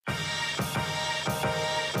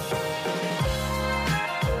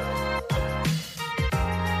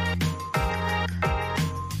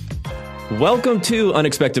Welcome to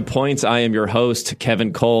Unexpected Points. I am your host,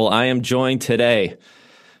 Kevin Cole. I am joined today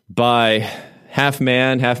by half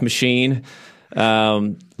man, half machine,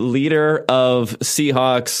 leader of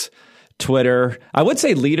Seahawks Twitter. I would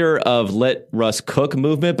say leader of Let Russ Cook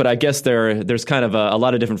movement, but I guess there's kind of a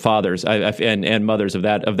lot of different fathers and mothers of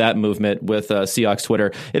that movement with Seahawks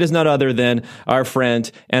Twitter. It is none other than our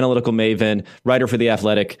friend, analytical maven, writer for The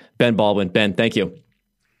Athletic, Ben Baldwin. Ben, thank you.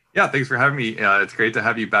 Yeah, thanks for having me. It's great to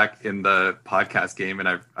have you back in the podcast game, and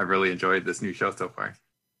I've really enjoyed this new show so far.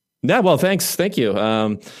 Yeah, well, thanks. Thank you.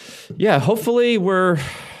 Hopefully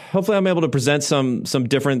I'm able to present some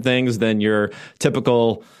different things than your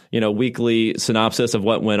typical, weekly synopsis of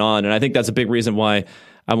what went on. And I think that's a big reason why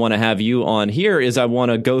I want to have you on here is I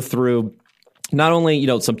want to go through not only,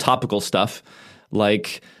 some topical stuff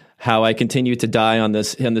like how I continue to die on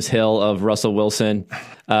this hill of Russell Wilson,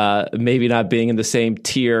 maybe not being in the same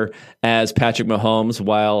tier as Patrick Mahomes,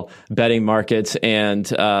 while betting markets and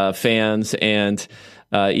fans and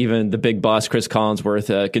even the big boss Chris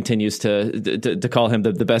Collinsworth continues to call him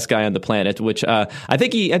the best guy on the planet, which I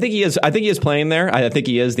think he is. I think he is playing there. I think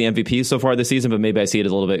he is the MVP so far this season, but maybe I see it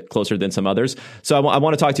a little bit closer than some others. So I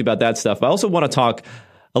want to talk to you about that stuff. But I also want to talk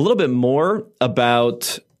a little bit more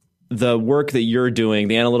about the work that you're doing,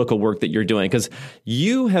 the analytical work that you're doing, because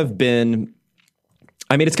you have been,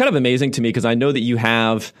 it's kind of amazing to me because I know that you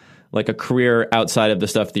have like a career outside of the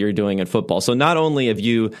stuff that you're doing in football. So not only have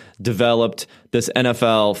you developed this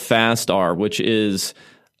NFL FastR, which is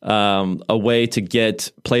a way to get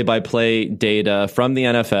play-by-play data from the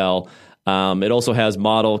NFL, it also has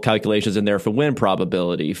model calculations in there for win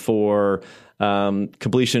probability, for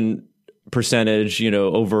completion percentage,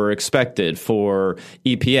 over expected, for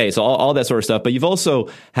EPA, so all that sort of stuff. But you've also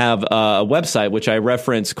have a website, which I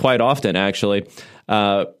reference quite often, actually,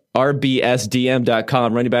 rbsdm.com,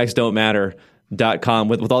 runningbacksdon'tmatter.com,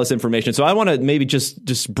 with all this information. So I want to maybe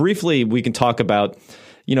just briefly, we can talk about,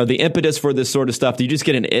 the impetus for this sort of stuff. Do you just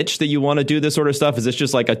get an itch that you want to do this sort of stuff? Is this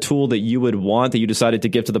just like a tool that you would want that you decided to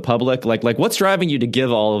give to the public? Like what's driving you to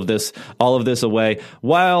give all of this away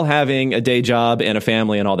while having a day job and a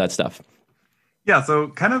family and all that stuff? Yeah, so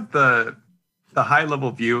kind of the high level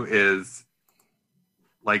view is,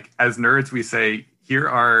 like, as nerds, we say, here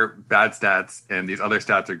are bad stats and these other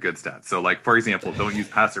stats are good stats. So, like, for example, don't use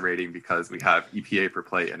passer rating because we have EPA per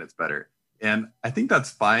play and it's better. And I think that's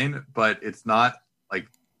fine, but it's not like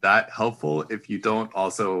that helpful if you don't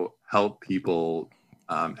also help people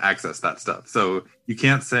access that stuff. So you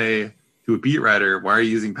can't say to a beat writer, why are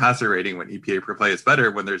you using passer rating when EPA per play is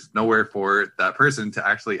better, when there's nowhere for that person to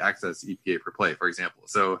actually access EPA per play, for example.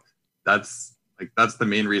 So that's the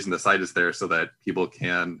main reason the site is there, so that people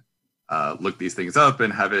can look these things up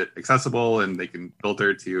and have it accessible, and they can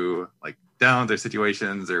filter to like downs or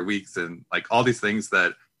situations or weeks and like all these things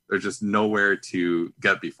that there's just nowhere to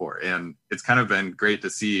get before. And it's kind of been great to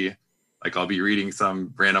see, like, I'll be reading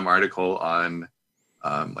some random article on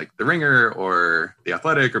like The Ringer or The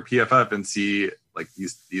Athletic or PFF and see like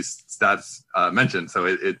these stats mentioned.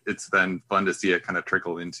 So it's been fun to see it kind of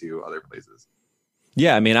trickle into other places.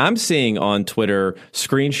 Yeah, I'm seeing on Twitter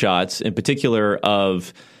screenshots in particular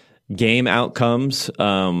of game outcomes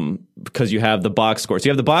because you have the box scores. You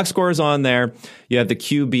have the box scores on there. You have the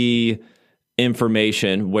QB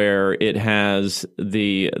information where it has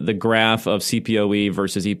the graph of CPOE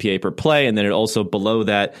versus EPA per play, and then it also below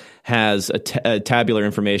that has a tabular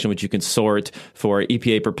information which you can sort for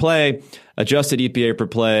EPA per play, adjusted EPA per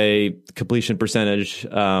play, completion percentage,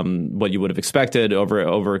 what you would have expected,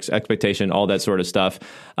 over expectation, all that sort of stuff,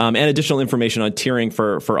 and additional information on tiering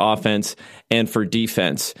for offense and for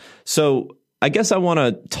defense. So I guess I want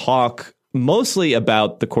to talk mostly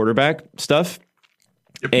about the quarterback stuff.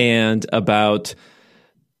 Yep. And about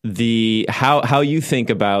how you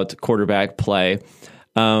think about quarterback play.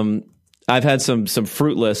 I've had some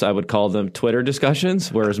fruitless, I would call them, Twitter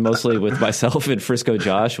discussions, whereas mostly with myself and Frisco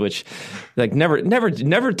Josh, which like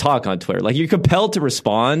never talk on Twitter. Like, you're compelled to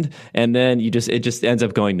respond, and then it just ends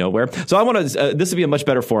up going nowhere. So I want to this would be a much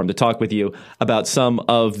better forum to talk with you about some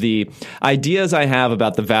of the ideas I have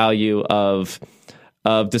about the value of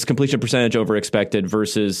this completion percentage over expected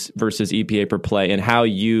versus EPA per play, and how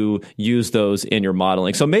you use those in your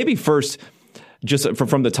modeling. So maybe first, just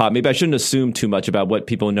from the top, maybe I shouldn't assume too much about what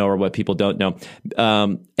people know or what people don't know.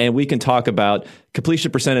 And we can talk about completion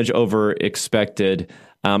percentage over expected,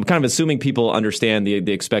 kind of assuming people understand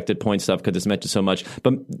the expected point stuff because it's mentioned so much.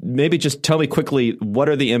 But maybe just tell me quickly, what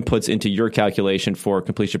are the inputs into your calculation for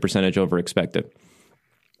completion percentage over expected?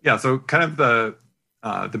 Yeah, so kind of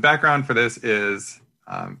the background for this is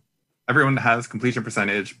everyone has completion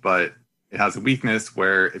percentage, but it has a weakness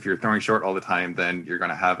where if you're throwing short all the time, then you're going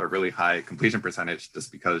to have a really high completion percentage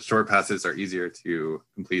just because short passes are easier to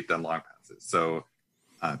complete than long passes. So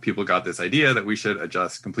people got this idea that we should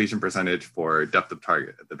adjust completion percentage for depth of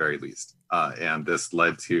target at the very least. And this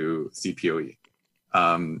led to CPOE.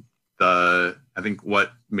 I think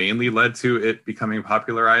what mainly led to it becoming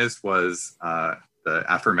popularized was the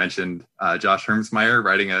aforementioned Josh Hermsmeyer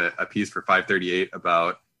writing a piece for 538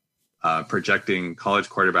 about projecting college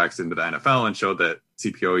quarterbacks into the NFL and showed that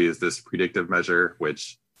CPOE is this predictive measure,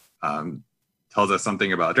 which tells us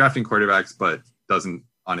something about drafting quarterbacks, but doesn't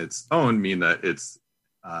on its own mean that it's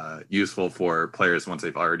useful for players once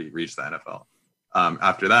they've already reached the NFL.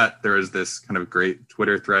 After that, there is this kind of great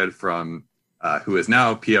Twitter thread from who is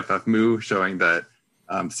now PFF Moo showing that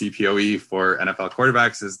CPOE for NFL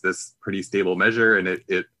quarterbacks is this pretty stable measure, and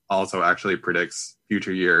it also actually predicts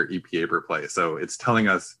future year EPA per play. So it's telling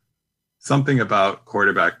us something about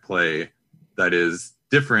quarterback play that is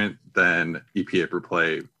different than EPA per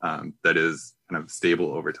play, that is kind of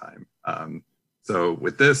stable over time. So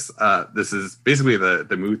with this, this is basically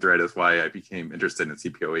the Moo thread is why I became interested in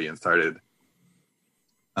CPOE and started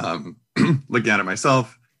looking at it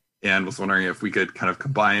myself, and was wondering if we could kind of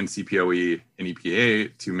combine CPOE and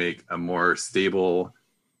EPA to make a more stable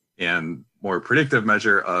and more predictive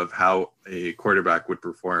measure of how a quarterback would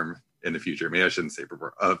perform in the future. Maybe I shouldn't say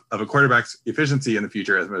perform, of a quarterback's efficiency in the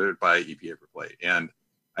future as measured by EPA per play. And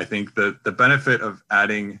I think the benefit of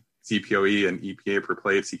adding CPOE and EPA per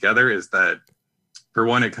play together is that, for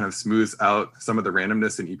one, it kind of smooths out some of the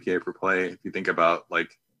randomness in EPA per play. If you think about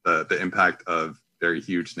like the impact of very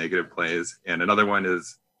huge negative plays. And another one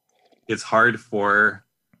is it's hard for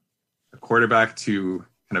a quarterback to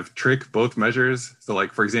kind of trick both measures. So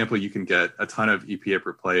like, for example, you can get a ton of EPA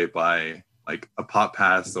per play by like a pop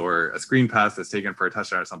pass or a screen pass that's taken for a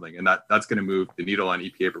touchdown or something. And that's going to move the needle on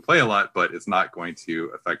EPA per play a lot, but it's not going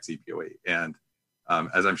to affect CPOE. And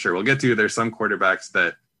as I'm sure we'll get to, there's some quarterbacks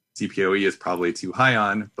that CPOE is probably too high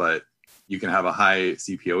on, but you can have a high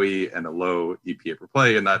CPOE and a low EPA per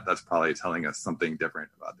play, and that's probably telling us something different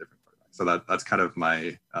about different quarterbacks. So that's kind of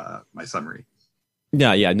my my summary.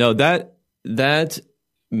 Yeah, no, that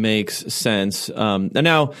makes sense. And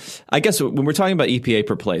now, I guess when we're talking about EPA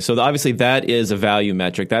per play, so obviously that is a value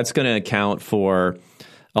metric. That's going to account for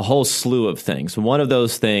a whole slew of things. One of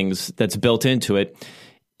those things that's built into it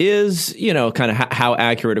is, kind of how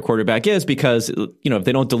accurate a quarterback is, because, if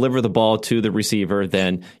they don't deliver the ball to the receiver,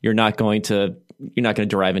 then you're not going to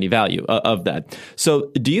derive any value of that. So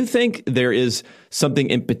do you think there is something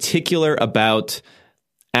in particular about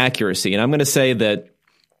accuracy? And I'm going to say that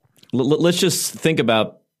let's just think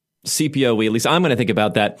about CPOE, at least I'm going to think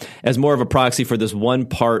about that as more of a proxy for this one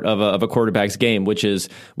part of a quarterback's game, which is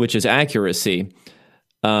accuracy.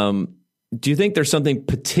 Do you think there's something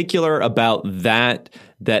particular about that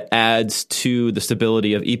adds to the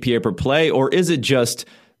stability of EPA per play, or is it just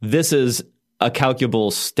this is a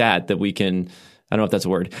calculable stat that we can, I don't know if that's a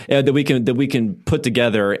word, that we can put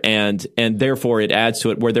together and therefore it adds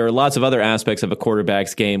to it, where there are lots of other aspects of a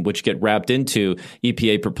quarterback's game which get wrapped into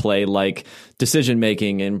EPA per play, like decision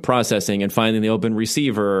making and processing and finding the open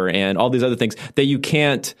receiver and all these other things that you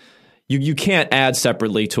can't add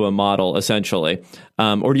separately to a model, essentially.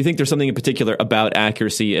 Or do you think there's something in particular about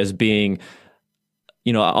accuracy as being,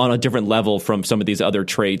 on a different level from some of these other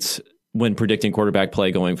traits when predicting quarterback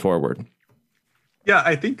play going forward? Yeah,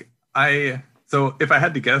 I think so if I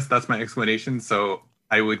had to guess, that's my explanation. So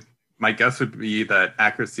my guess would be that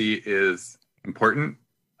accuracy is important,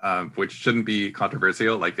 which shouldn't be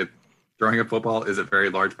controversial. Like throwing a football is a very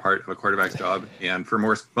large part of a quarterback's job. And for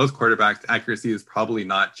most quarterbacks, accuracy is probably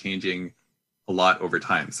not changing a lot over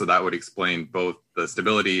time. So that would explain both the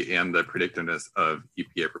stability and the predictiveness of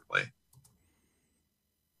EPA per play.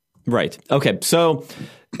 Right. Okay. So,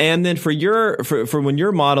 and then for when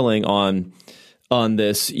you're modeling on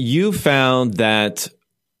this, you found that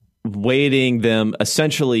weighting them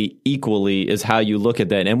essentially equally is how you look at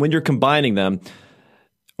that. And when you're combining them,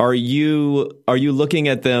 are you looking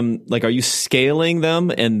at them, like, are you scaling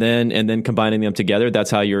them and then combining them together?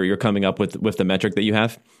 That's how you're coming up with the metric that you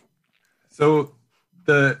have? So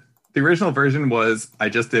the original version was I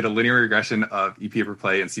just did a linear regression of EPA per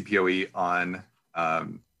play and CPOE on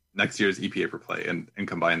next year's EPA per play and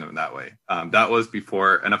combine them that way. That was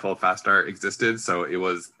before NFL FastStart existed. So it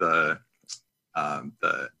was the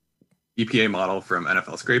EPA model from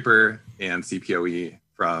NFL Scraper and CPOE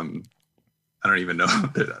from, I don't even know.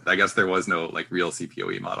 I guess there was no like real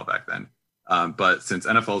CPOE model back then. But since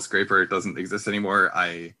NFL Scraper doesn't exist anymore,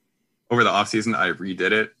 over the offseason, I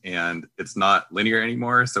redid it, and it's not linear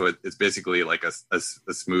anymore. So it's basically like a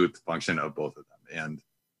smooth function of both of them.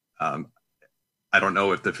 And I don't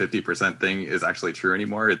know if the 50% thing is actually true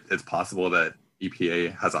anymore. It's possible that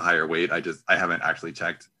EPA has a higher weight. I haven't actually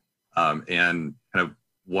checked. And kind of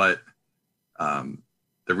what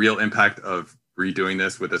the real impact of redoing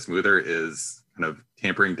this with a smoother is kind of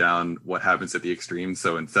tampering down what happens at the extremes.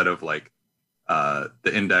 So instead of like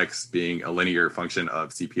the index being a linear function of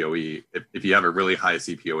CPOE, if you have a really high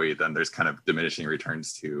CPOE, then there's kind of diminishing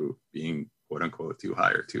returns to being quote unquote too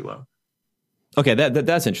high or too low. Okay,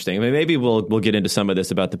 that's interesting. I mean, maybe we'll get into some of this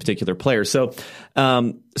about the particular players. So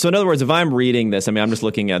in other words, if I'm reading this, I mean, I'm just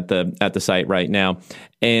looking at the site right now,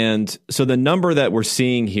 and so the number that we're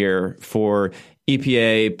seeing here for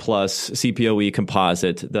EPA plus CPOE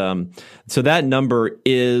composite, so that number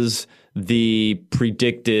is the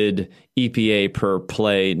predicted EPA per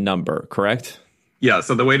play number, correct? Yeah.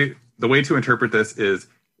 So the way to interpret this is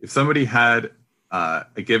if somebody had a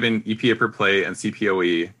given EPA per play and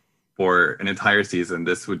CPOE for an entire season,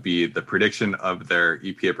 this would be the prediction of their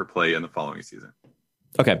EPA per play in the following season.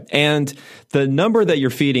 Okay. And the number that you're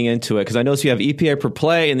feeding into it, because I notice you have EPA per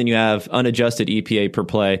play and then you have unadjusted EPA per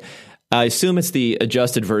play. I assume it's the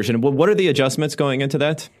adjusted version. What are the adjustments going into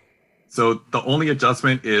that? So the only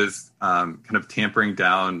adjustment is kind of tampering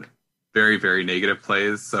down very, very negative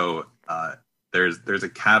plays. So there's a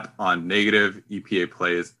cap on negative EPA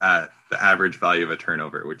plays at the average value of a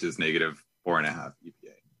turnover, which is negative 4.5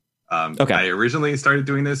 EPA. Okay. I originally started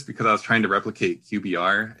doing this because I was trying to replicate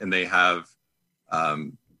QBR, and they have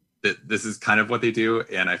this is kind of what they do,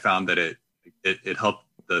 and I found that it helped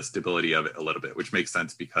the stability of it a little bit, which makes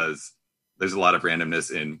sense because there's a lot of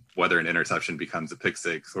randomness in whether an interception becomes a pick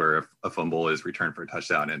six or if a fumble is returned for a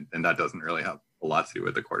touchdown, and that doesn't really have a lot to do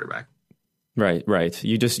with the quarterback. Right.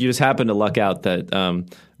 You just happen to luck out that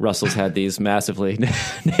Russell's had these massively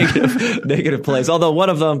negative plays. Although one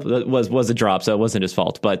of them was a drop, so it wasn't his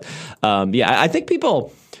fault. But I think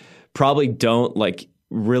people probably don't like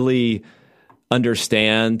really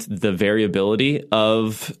understand the variability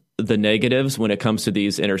of the negatives when it comes to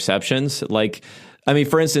these interceptions. Like, I mean,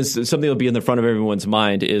 for instance, something that'll be in the front of everyone's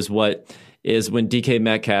mind is when DK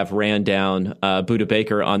Metcalf ran down Budda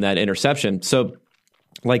Baker on that interception. So,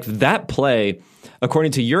 like that play,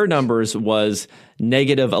 according to your numbers, was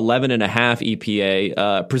negative 11.5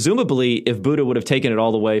 EPA. Presumably, if Budda would have taken it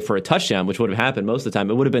all the way for a touchdown, which would have happened most of the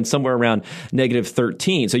time, it would have been somewhere around negative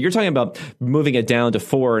 13. So you're talking about moving it down to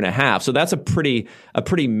 4.5. So that's a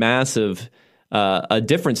pretty massive a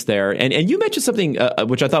difference there. And you mentioned something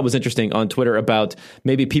which I thought was interesting on Twitter about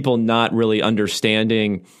maybe people not really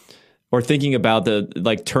understanding or thinking about the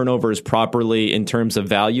like turnovers properly in terms of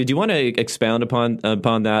value. Do you want to expound upon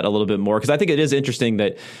that a little bit more? Because I think it is interesting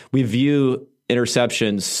that we view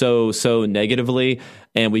interceptions so negatively,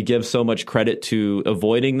 and we give so much credit to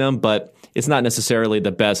avoiding them, but it's not necessarily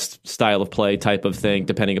the best style of play type of thing,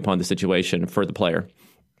 depending upon the situation for the player.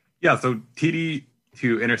 Yeah. So TD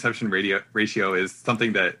to interception ratio is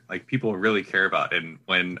something that like people really care about, and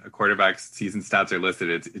when a quarterback's season stats are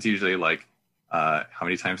listed, it's usually like how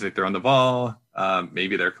many times they throw on the ball,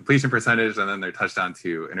 maybe their completion percentage, and then their touchdown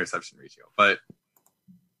to interception ratio. But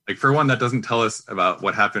like for one, that doesn't tell us about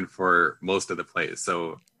what happened for most of the plays.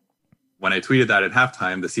 So when I tweeted that at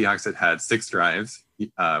halftime, the Seahawks had 6 drives.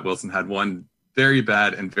 Wilson had one very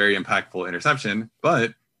bad and very impactful interception,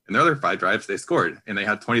 but in the other 5 drives, they scored, and they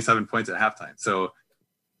had 27 points at halftime. So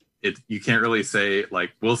you can't really say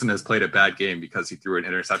like Wilson has played a bad game because he threw an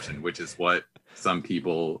interception, which is what some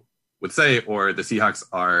people would say, or the Seahawks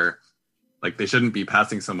are like, they shouldn't be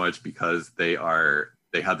passing so much because they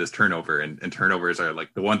had this turnover, and turnovers are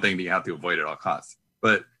like the one thing that you have to avoid at all costs.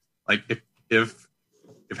 But like if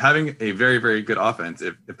having a very, very good offense,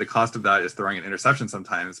 if the cost of that is throwing an interception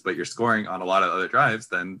sometimes, but you're scoring on a lot of other drives,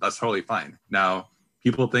 then that's totally fine. Now,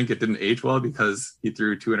 people think it didn't age well because he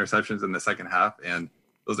threw 2 interceptions in the second half, and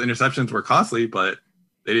those interceptions were costly, but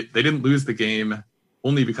they didn't lose the game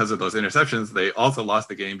only because of those interceptions. They also lost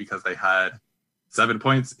the game because they had 7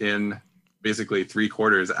 points in basically 3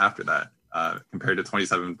 quarters after that, compared to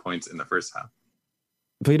 27 points in the first half.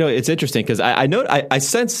 But it's interesting because I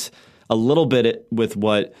sense a little bit with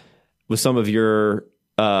some of your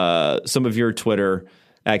Twitter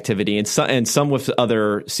activity and some with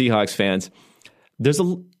other Seahawks fans.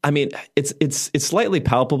 It's slightly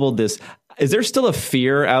palpable. Is there still a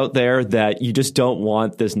fear out there that you just don't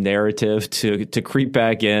want this narrative to creep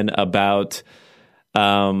back in about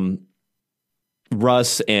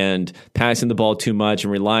Russ and passing the ball too much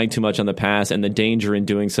and relying too much on the pass and the danger in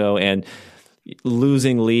doing so? And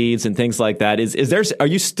losing leads and things like that. Are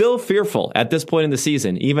you still fearful at this point in the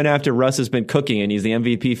season, even after Russ has been cooking and he's the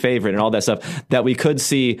MVP favorite and all that stuff, that we could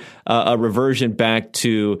see a reversion back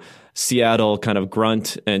to Seattle kind of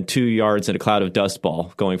grunt and 2 yards in a cloud of dust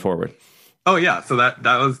ball going forward? Oh yeah, so that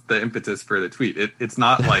was the impetus for the tweet. It's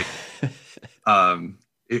not like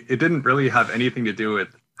it didn't really have anything to do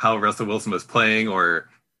with how Russell Wilson was playing, or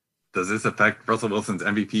does this affect Russell Wilson's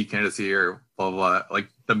MVP candidacy, or blah, blah, blah. Like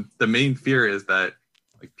the main fear is that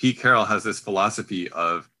like Pete Carroll has this philosophy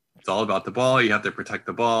of it's all about the ball. You have to protect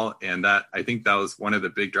the ball. And that, I think that was one of the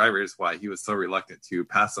big drivers why he was so reluctant to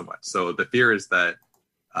pass so much. So the fear is that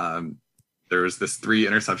there was this 3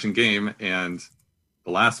 interception game, and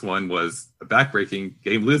the last one was a backbreaking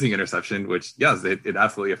game losing interception, which yes, it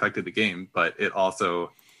absolutely affected the game, but it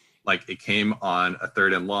also like it came on a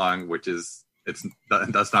 3rd and long, which is,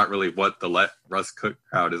 that's not really what the let Russ cook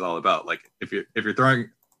crowd is all about. Like if you're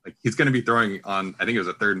throwing, like he's going to be throwing on, I think it was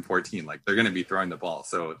a 3rd and 14, like they're going to be throwing the ball.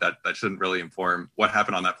 So that shouldn't really inform what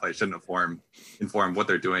happened on that play, shouldn't inform what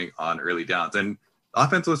they're doing on early downs. And the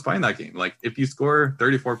offense was fine that game. Like if you score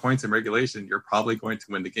 34 points in regulation, you're probably going to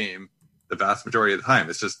win the game the vast majority of the time.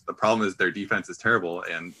 It's just the problem is their defense is terrible.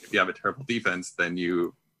 And if you have a terrible defense, then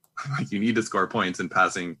you need to score points, and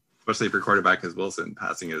passing, especially if your quarterback is Wilson,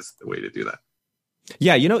 passing is the way to do that.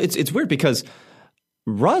 Yeah, it's weird because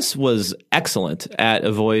Russ was excellent at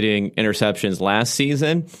avoiding interceptions last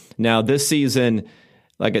season. Now this season,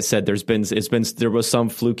 like I said, there was some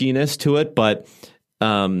flukiness to it, but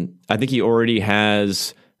I think he already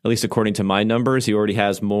has, at least according to my numbers, he already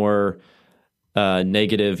has more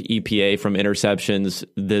negative EPA from interceptions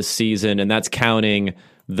this season, and that's counting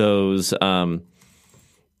those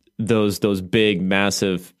big,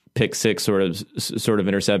 massive pick six sort of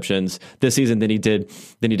interceptions this season than he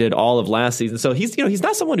did all of last season. So he's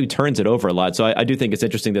not someone who turns it over a lot. So I do think it's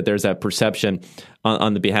interesting that there's that perception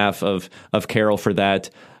on the behalf of Carroll for that.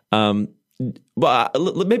 Well,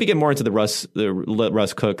 maybe get more into the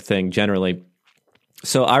Russ Cook thing generally.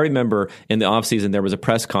 So I remember in the offseason there was a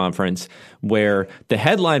press conference where the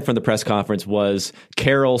headline from the press conference was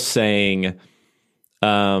Carroll saying,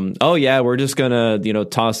 oh yeah, we're just gonna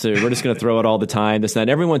toss it. We're just gonna throw it all the time. This and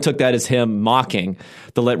that. Everyone took that as him mocking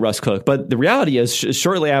the let Russ cook. But the reality is,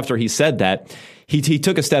 shortly after he said that, he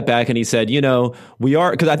took a step back and he said, we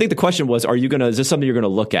are, because I think the question was, is this something you're gonna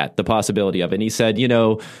look at, the possibility of it? And he said,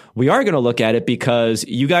 we are gonna look at it because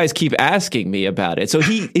you guys keep asking me about it. So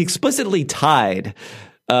he explicitly tied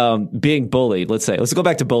being bullied, let's go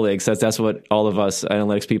back to bullying, since that's what all of us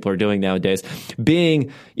analytics people are doing nowadays.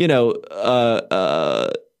 Being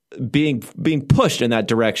pushed in that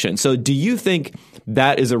direction. So do you think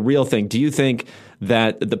that is a real thing? Do you think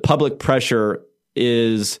that the public pressure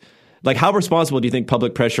is, like, how responsible do you think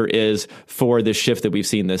public pressure is for this shift that we've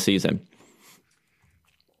seen this season?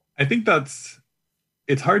 I think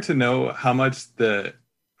it's hard to know how much the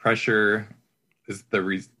pressure is the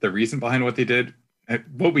reason behind what they did.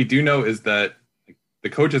 What we do know is that the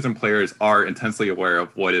coaches and players are intensely aware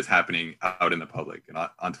of what is happening out in the public and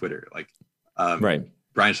on Twitter. Right.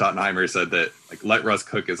 Brian Schottenheimer said that let Russ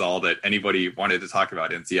cook is all that anybody wanted to talk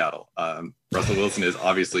about in Seattle. Russell Wilson is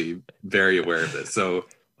obviously very aware of this. So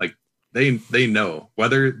they know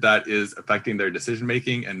whether that is affecting their decision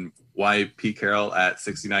making, and why Pete Carroll at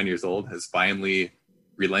 69 years old has finally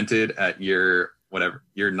relented at year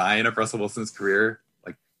 9 of Russell Wilson's career.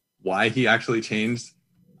 Why he actually changed,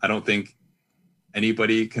 I don't think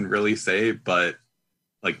anybody can really say, but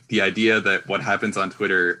the idea that what happens on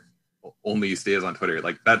Twitter only stays on Twitter,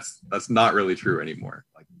 that's not really true anymore.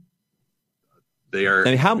 They are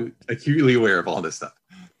acutely aware of all this stuff.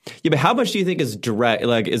 Yeah, but how much do you think is direct,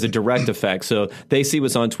 is a direct effect? So they see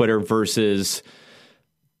what's on Twitter versus,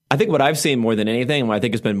 I think what I've seen more than anything, and what I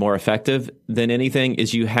think has been more effective than anything,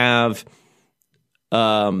 is you have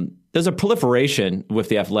there's a proliferation with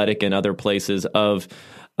The Athletic and other places of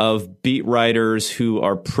beat writers who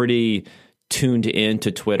are pretty tuned into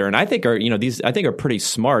Twitter, and I think are pretty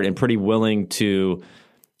smart and pretty willing to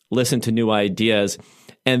listen to new ideas,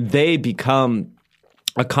 and they become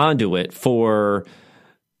a conduit for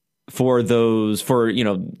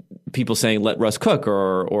people saying let Russ cook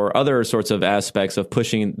or other sorts of aspects of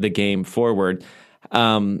pushing the game forward.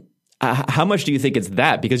 How much do you think it's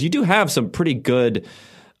that? Because you do have some pretty good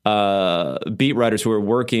beat writers who are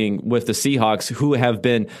working with the Seahawks who have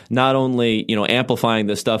been not only amplifying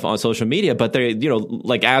this stuff on social media, but they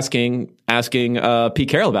asking Pete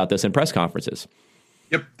Carroll about this in press conferences.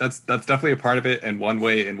 Yep, that's definitely a part of it, and one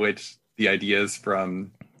way in which the ideas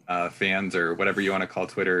from fans or whatever you want to call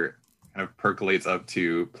Twitter kind of percolates up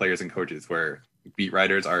to players and coaches, where beat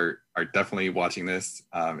writers are definitely watching this,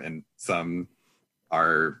 and some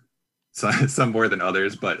are some more than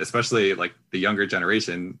others, but especially like the younger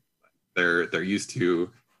generation, they're used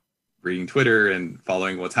to reading Twitter and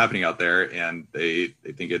following what's happening out there, and they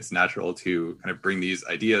think it's natural to kind of bring these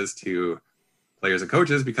ideas to players and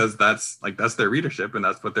coaches because that's their readership and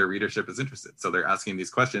that's what their readership is interested. So they're asking these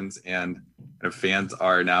questions, and kind of fans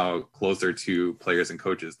are now closer to players and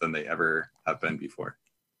coaches than they ever have been before.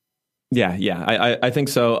 Yeah, I think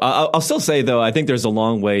so. I'll still say though, I think there's a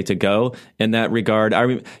long way to go in that regard. I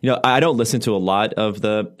mean, I don't listen to a lot of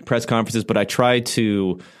the press conferences, but I try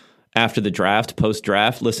to, after the draft,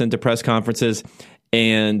 post-draft, listen to press conferences.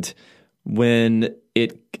 And when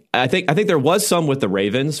I think there was some with the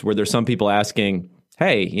Ravens where there's some people asking,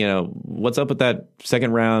 hey, what's up with that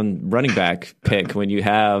second round running back pick when you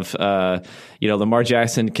have, Lamar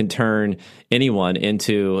Jackson can turn anyone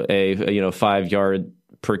into a 5-yard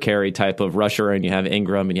per carry type of rusher, and you have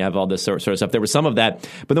Ingram and you have all this sort of stuff. There was some of that.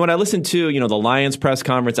 But then when I listened to, the Lions press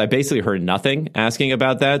conference, I basically heard nothing asking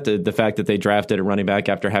about that. The fact that they drafted a running back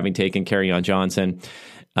after having taken Kerryon Johnson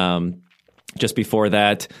just before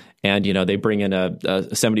that. And, they bring in a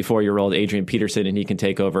 74-year-old Adrian Peterson, and he can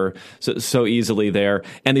take over so easily there.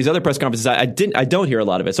 And these other press conferences, I don't hear a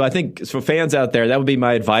lot of it. So I think for fans out there, that would be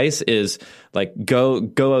my advice is like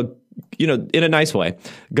go in a nice way,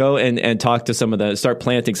 go and talk to start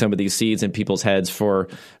planting some of these seeds in people's heads for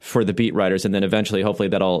the beat writers. And then eventually, hopefully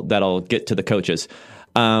that'll get to the coaches.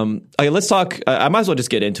 Okay, let's talk. I might as well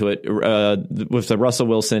just get into it with the Russell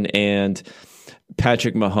Wilson and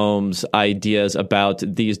Patrick Mahomes ideas about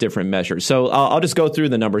these different measures. So I'll just go through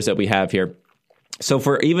the numbers that we have here. So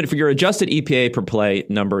for your adjusted EPA per play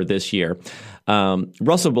number this year,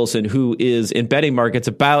 Russell Wilson, who is in betting markets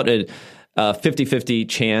about a 50-50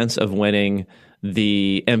 chance of winning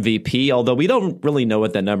the MVP, although we don't really know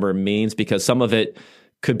what that number means because some of it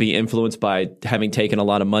could be influenced by having taken a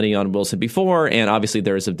lot of money on Wilson before, and obviously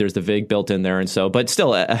there's the VIG built in there, and so, but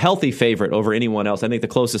still a healthy favorite over anyone else. I think the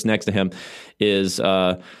closest next to him is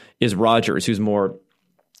Rodgers, who's more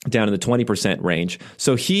down in the 20% range.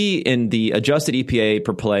 So he, in the adjusted EPA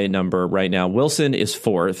per play number right now, Wilson is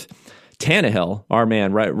fourth. Tannehill, our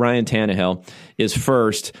man, Ryan Tannehill, is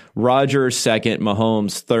first. Rodgers second.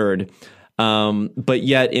 Mahomes third. But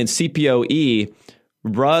yet in CPOE,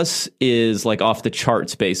 Russ is like off the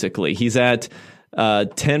charts, basically. He's at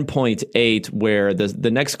 10.8, where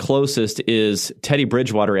the next closest is Teddy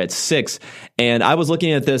Bridgewater at 6. And I was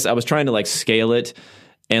looking at this, I was trying to like scale it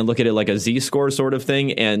and look at it like a Z-score sort of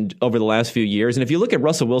thing, and over the last few years. And if you look at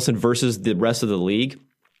Russell Wilson versus the rest of the league,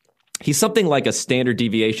 he's something like a standard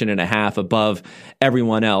deviation and a half above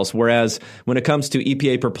everyone else. Whereas when it comes to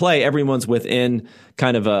EPA per play, everyone's within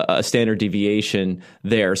kind of a standard deviation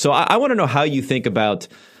there. So I want to know how you think about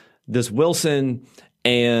this Wilson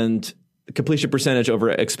and completion percentage over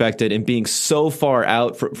expected and being so far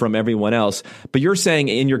out from everyone else. But you're saying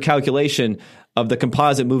in your calculation of the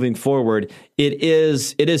composite moving forward, it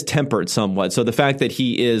is tempered somewhat. So the fact that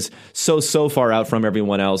he is so far out from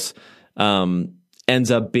everyone else,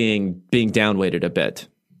 ends up being downweighted a bit.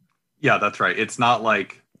 Yeah, that's right. It's not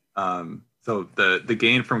like so the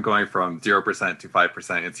gain from going from 0% to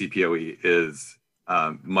 5% in CPOE is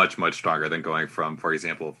much stronger than going from, for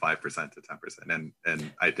example, 5% to 10%,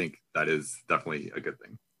 and I think that is definitely a good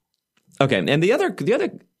thing. Okay, and the other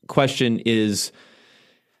question is,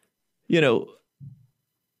 there's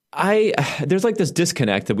like this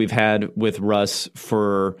disconnect that we've had with Russ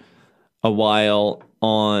for a while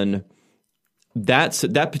on that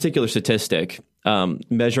particular statistic,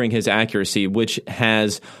 measuring his accuracy, which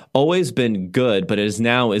has always been good, but is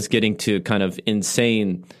getting to kind of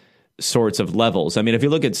insane sorts of levels. I mean, if you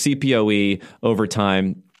look at CPOE over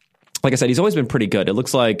time, like I said, he's always been pretty good. It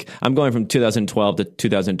looks like I'm going from 2012 to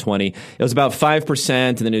 2020. It was about 5%,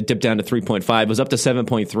 and then it dipped down to 3.5. It was up to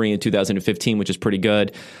 7.3 in 2015, which is pretty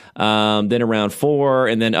good. Then around 4,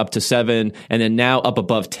 and then up to 7, and then now up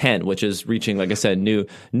above 10, which is reaching, like I said, new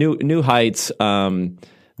heights.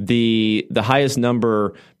 The highest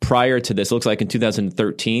number prior to this, looks like in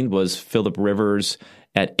 2013, was Phillip Rivers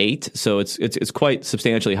at 8, so it's quite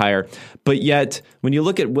substantially higher. But yet, when you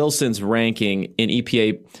look at Wilson's ranking in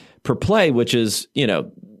EPA per play, which is,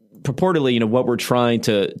 purportedly, what we're trying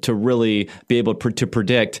to really be able to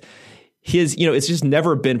predict, his, it's just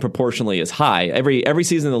never been proportionally as high. Every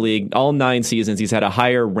season in the league, all 9 seasons, he's had a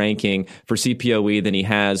higher ranking for CPOE than he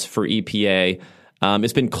has for EPA.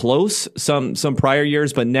 It's been close some prior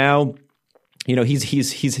years, but now,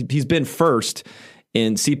 he's been first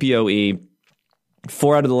in CPOE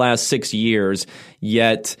 4 out of the last 6 years,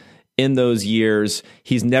 yet in those years,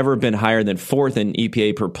 he's never been higher than fourth in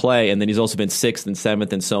EPA per play, and then he's also been sixth and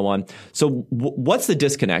seventh and so on. So what's the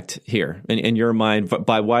disconnect here in your mind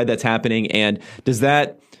by why that's happening? And does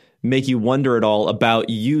that make you wonder at all about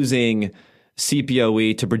using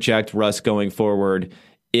CPOE to project Russ going forward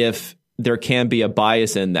if there can be a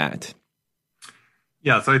bias in that?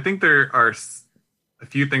 Yeah, so I think there are a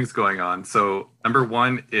few things going on. So number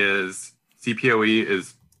one is CPOE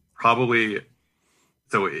is probably,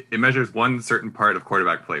 so it measures one certain part of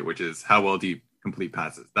quarterback play, which is how well do you complete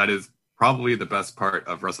passes. That is probably the best part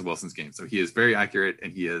of Russell Wilson's game. So he is very accurate,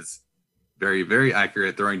 and he is very, very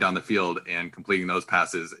accurate throwing down the field, and completing those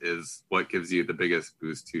passes is what gives you the biggest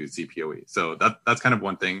boost to CPOE. So that's kind of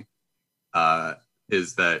one thing,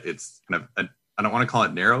 is that it's kind of, I don't want to call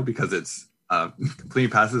it narrow because it's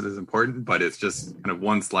completing passes is important, but it's just kind of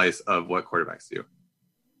one slice of what quarterbacks do.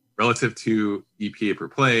 Relative to EPA per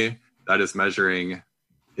play, that is measuring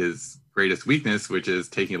his greatest weakness, which is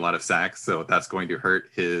taking a lot of sacks. So that's going to hurt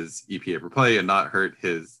his EPA per play and not hurt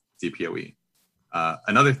his CPOE.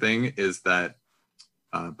 Another thing is that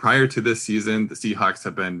prior to this season, the Seahawks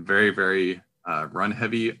have been very, very run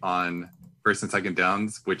heavy on first and second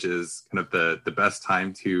downs, which is kind of the best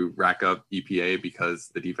time to rack up EPA because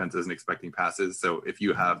the defense isn't expecting passes. So if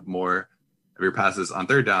you have more of your passes on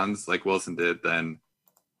third downs, like Wilson did, then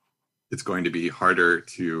it's going to be harder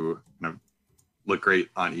to kind of look great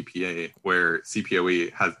on EPA, where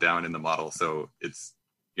CPOE has down in the model. So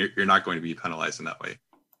you're not going to be penalized in that way.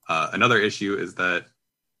 Another issue is that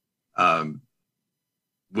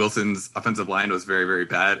Wilson's offensive line was very, very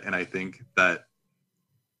bad. And I think that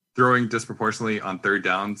throwing disproportionately on third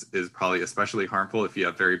downs is probably especially harmful if you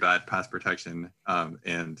have very bad pass protection.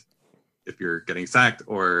 And if you're getting sacked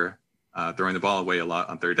or throwing the ball away a lot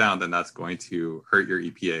on third down, then that's going to hurt your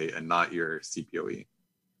EPA and not your CPOE.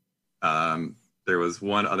 There was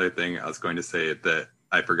one other thing I was going to say that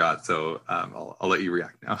I forgot. So I'll let you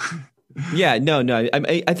react now. Yeah, no.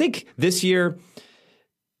 I think this year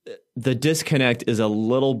the disconnect is a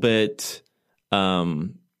little bit.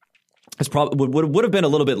 It's probably would have been a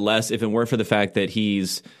little bit less if it weren't for the fact that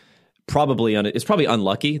he's probably it's probably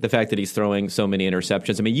unlucky, the fact that he's throwing so many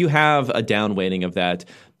interceptions. I mean, you have a down weighting of that,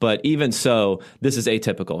 but even so, this is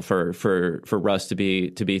atypical for Russ to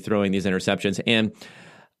be throwing these interceptions. And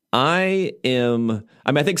I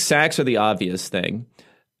think sacks are the obvious thing.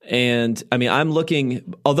 And I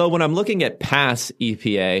mean, although when I'm looking at pass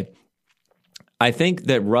EPA, I think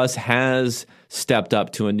that Russ has stepped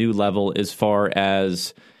up to a new level as far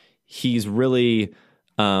as he's really,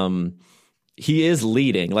 he is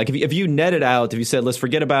leading. Like if you net it out, if you said, let's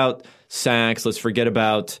forget about sacks, let's forget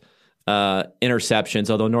about interceptions,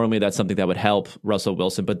 although normally that's something that would help Russell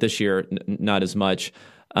Wilson, but this year, not as much.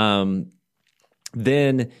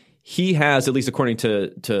 Then he has, at least according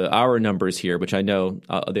to our numbers here, which I know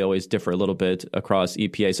they always differ a little bit across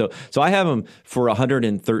EPA. So I have him for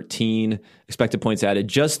 113 expected points added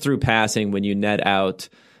just through passing when you net out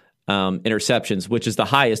interceptions, which is the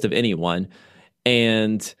highest of anyone.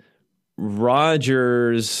 And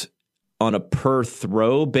Rodgers on a per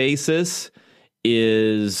throw basis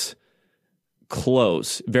is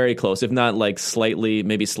close, very close, if not like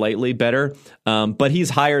maybe slightly better. But he's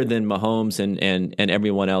higher than Mahomes and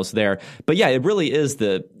everyone else there. But yeah, it really is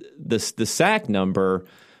the sack number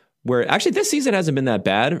where actually this season hasn't been that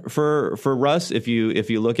bad for Russ if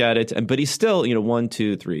you look at it. But he's still, 1,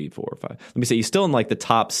 2, 3, 4, 5. Let me say he's still in like the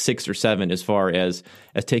top 6 or 7 as far as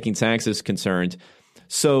taking sacks is concerned.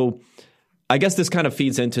 So I guess this kind of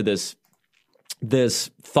feeds into this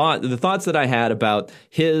thought, the thoughts that I had about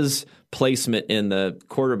his placement in the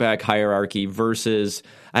quarterback hierarchy versus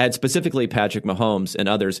I had specifically Patrick Mahomes and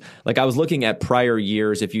others. Like I was looking at prior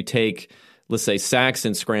years, if you take, let's say, sacks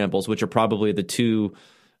and scrambles, which are probably the two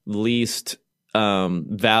least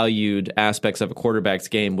valued aspects of a quarterback's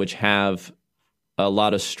game, which have a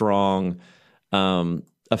lot of strong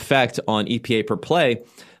effect on EPA per play,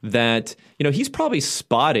 that, he's probably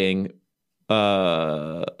spotting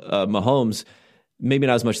Mahomes, maybe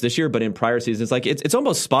not as much this year, but in prior seasons, like it's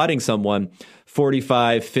almost spotting someone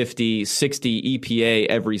 45, 50, 60 EPA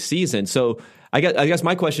every season. So I guess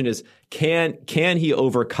my question is, can he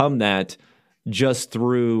overcome that just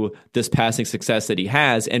through this passing success that he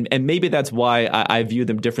has? And maybe that's why I view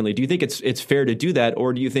them differently. Do you think it's fair to do that,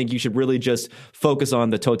 or do you think you should really just focus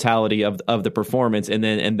on the totality of the performance,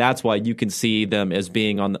 and that's why you can see them as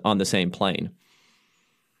being on the same plane?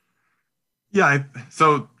 Yeah,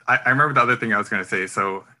 I remember the other thing I was going to say.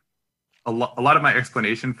 So a lot of my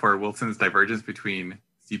explanation for Wilson's divergence between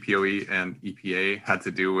CPOE and EPA had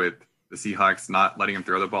to do with the Seahawks not letting him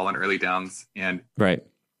throw the ball on early downs. And right.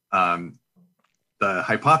 the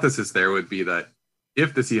hypothesis there would be that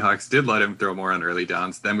if the Seahawks did let him throw more on early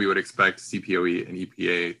downs, then we would expect CPOE and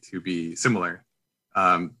EPA to be similar.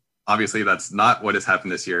 Obviously, that's not what has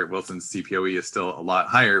happened this year. Wilson's CPOE is still a lot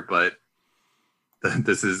higher, but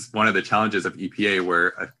this is one of the challenges of EPA,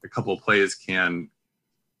 where a couple of plays can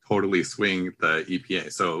totally swing the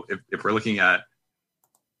EPA. So if we're looking at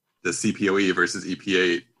the CPOE versus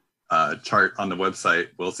EPA chart on the website,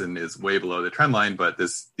 Wilson is way below the trend line, but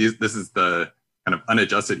this is the kind of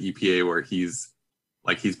unadjusted EPA where he's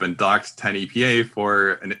been docked 10 EPA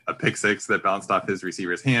for a pick six that bounced off his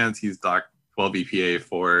receiver's hands. He's docked 12 EPA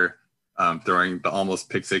for throwing the almost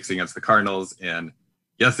pick six against the Cardinals. And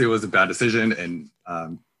yes, it was a bad decision. And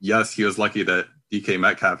yes, he was lucky that DK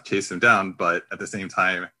Metcalf chased him down. But at the same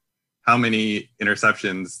time, how many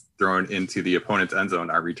interceptions thrown into the opponent's end zone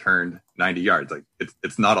are returned 90 yards? Like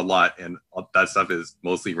it's not a lot. And that stuff is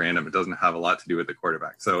mostly random. It doesn't have a lot to do with the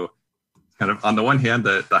quarterback. So kind of on the one hand,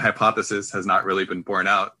 the hypothesis has not really been borne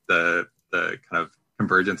out, the kind of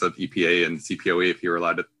convergence of EPA and CPOE if you were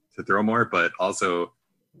allowed to throw more, but also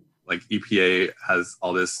like EPA has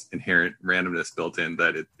all this inherent randomness built in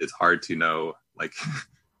that it's hard to know, like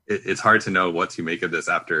it's hard to know what to make of this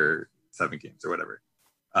after 7 games or whatever.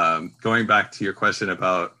 Going back to your question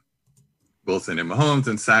about Wilson and Mahomes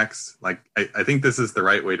and sacks, like I think this is the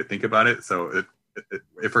right way to think about it. So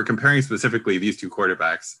if we're comparing specifically these two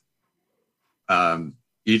quarterbacks,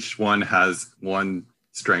 each one has one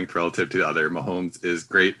strength relative to the other. Mahomes is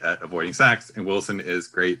great at avoiding sacks, and Wilson is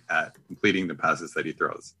great at completing the passes that he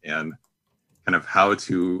throws. And kind of how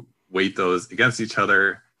to weight those against each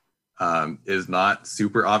other is not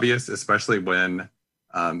super obvious, especially when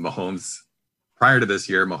Mahomes, prior to this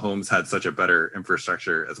year, Mahomes had such a better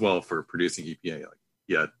infrastructure as well for producing EPA. Like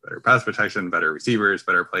he had better pass protection, better receivers,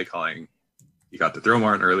 better play calling. He got to throw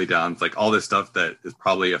more on early downs, like all this stuff that is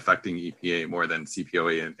probably affecting EPA more than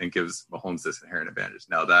CPOE and gives Mahomes this inherent advantage.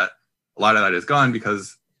 Now that a lot of that is gone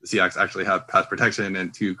because the Seahawks actually have pass protection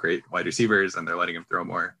and 2 great wide receivers, and they're letting him throw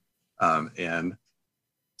more. And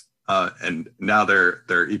now their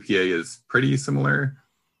EPA is pretty similar,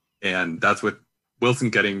 and that's with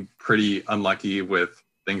Wilson getting pretty unlucky with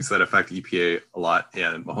things that affect EPA a lot,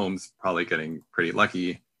 and Mahomes probably getting pretty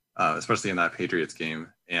lucky, especially in that Patriots game.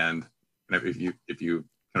 And if you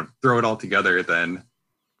kind of throw it all together, then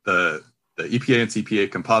the EPA and CPA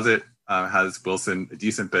composite has Wilson a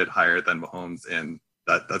decent bit higher than Mahomes, and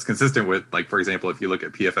that's consistent with, like, for example, if you look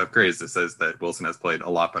at PFF grades, it says that Wilson has played a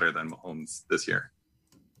lot better than Mahomes this year.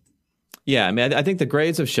 Yeah, I mean, I think the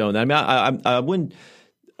grades have shown that. I mean, I wouldn't.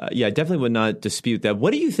 I definitely would not dispute that.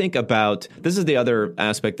 What do you think about this? Is the other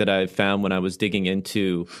aspect that I found when I was digging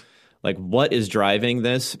into, like, what is driving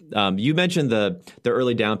this? You mentioned the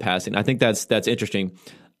early down passing. I think that's interesting.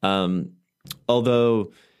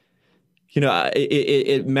 Although, you know,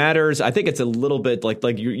 it matters. I think it's a little bit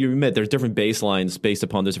like you admit there's different baselines based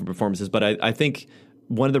upon those different performances. But I think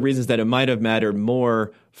one of the reasons that it might have mattered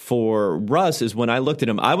more for Russ is when I looked at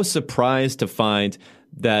him, I was surprised to find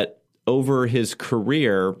that over his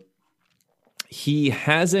career, he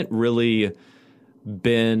hasn't really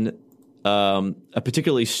been a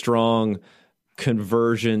particularly strong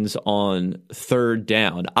conversions on third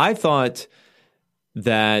down. I thought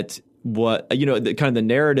that kind of the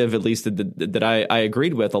narrative, at least that I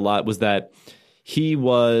agreed with a lot, was that he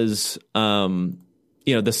was, the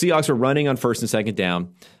Seahawks were running on first and second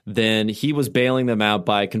down. Then he was bailing them out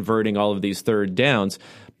by converting all of these third downs.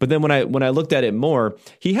 But then when I looked at it more,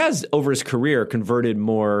 he has over his career converted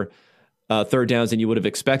more third downs than you would have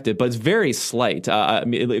expected, but it's very slight. I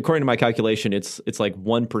mean, according to my calculation, it's like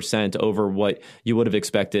 1% over what you would have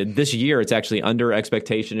expected. This year, it's actually under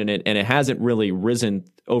expectation, and it hasn't really risen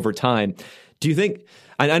over time. Do you think?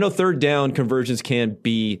 I know third down conversions can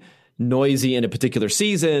be noisy in a particular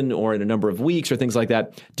season or in a number of weeks or things like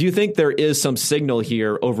that. Do you think there is some signal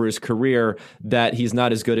here over his career that he's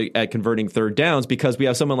not as good at converting third downs? Because we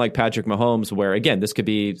have someone like Patrick Mahomes, where, again, this could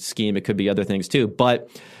be scheme, it could be other things too. But,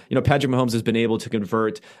 Patrick Mahomes has been able to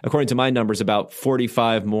convert, according to my numbers, about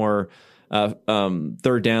 45 more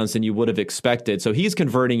third downs than you would have expected. So he's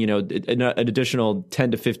converting, an additional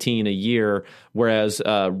 10 to 15 a year, whereas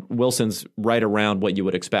Wilson's right around what you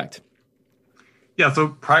would expect. Yeah, so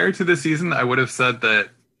prior to this season, I would have said that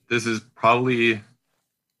this is probably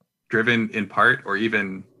driven in part or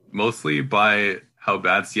even mostly by how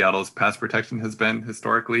bad Seattle's pass protection has been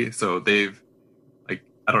historically. So they've,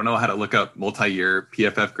 I don't know how to look up multi-year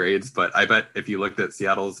PFF grades, but I bet if you looked at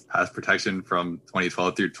Seattle's pass protection from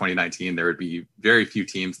 2012 through 2019, there would be very few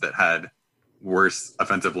teams that had worse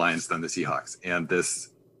offensive lines than the Seahawks. And this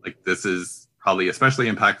is probably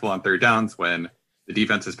especially impactful on third downs when the the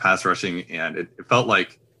defense is pass rushing, and it felt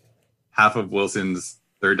like half of Wilson's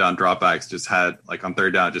third down dropbacks just had, like on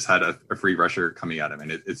third down, just had a free rusher coming at him.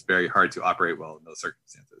 And it's very hard to operate well in those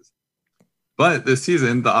circumstances. But this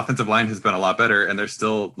season, the offensive line has been a lot better, and they're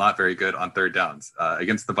still not very good on third downs.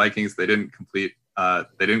 Against the Vikings, they didn't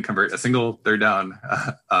convert a single third down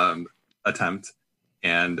attempt.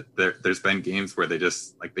 And there's been games where they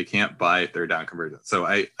just they can't buy third down conversion. So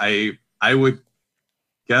I would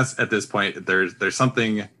guess at this point there's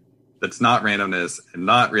something that's not randomness and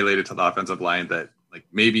not related to the offensive line, that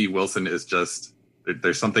maybe Wilson is just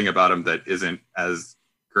there's something about him that isn't as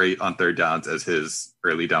great on third downs as his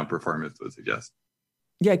early down performance would suggest.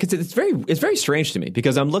 Yeah, because it's very strange to me,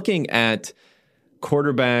 because I'm looking at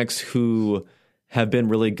quarterbacks who have been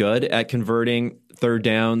really good at converting third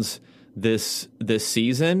downs this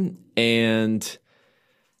season, and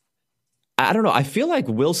I don't know. I feel like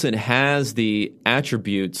Wilson has the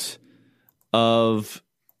attributes of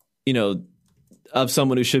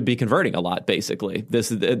someone who should be converting a lot. Basically,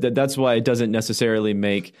 that's why it doesn't necessarily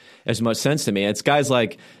make as much sense to me. It's guys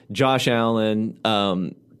like Josh Allen,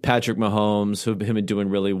 Patrick Mahomes, who've been doing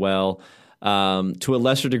really well. To a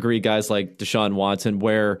lesser degree, guys like Deshaun Watson,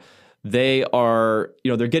 where they are,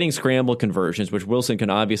 they're getting scramble conversions, which Wilson can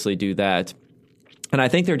obviously do that. And I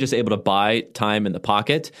think they're just able to buy time in the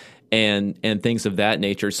pocket and things of that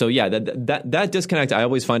nature. So yeah, that disconnect I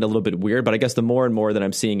always find a little bit weird, but I guess the more and more that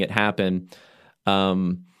I'm seeing it happen,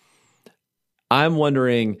 I'm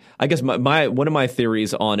wondering, I guess one of my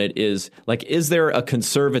theories on it is is there a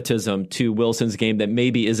conservatism to Wilson's game that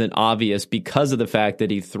maybe isn't obvious because of the fact that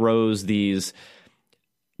he throws these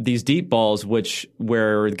deep balls,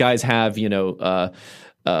 where guys have,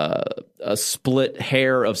 a split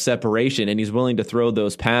hair of separation, and he's willing to throw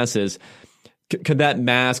those passes. Could that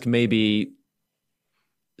mask maybe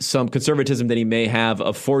some conservatism that he may have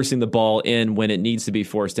of forcing the ball in when it needs to be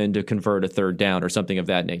forced in to convert a third down or something of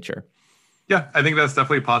that nature? Yeah, I think that's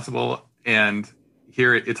definitely possible. And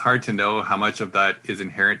here it's hard to know how much of that is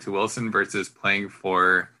inherent to Wilson versus playing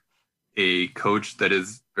for a coach that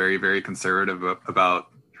is very, very conservative about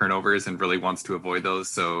turnovers and really wants to avoid those.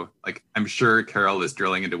 So I'm sure Carroll is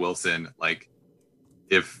drilling into Wilson,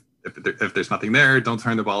 if there's nothing there, don't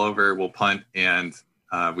turn the ball over, we'll punt, and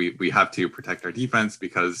we have to protect our defense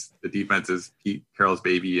because the defense is Pete Carroll's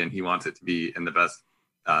baby and he wants it to be in the best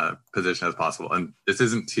position as possible. And this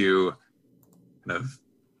isn't to kind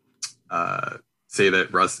of say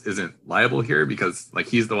that Russ isn't liable here, because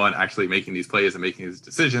he's the one actually making these plays and making these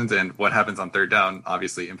decisions, and what happens on third down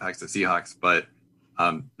obviously impacts the Seahawks. But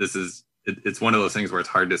it's one of those things where it's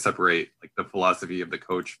hard to separate the philosophy of the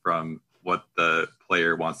coach from what the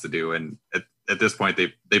player wants to do. And at this point,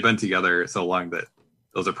 they've been together so long that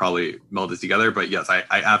those are probably melded together. But yes, I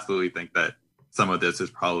absolutely think that some of this is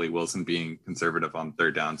probably Wilson being conservative on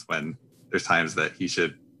third downs when there's times that he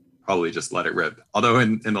should probably just let it rip. Although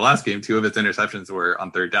in the last game, 2 of his interceptions were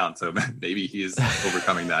on third down. So maybe he's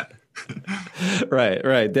overcoming that. Right.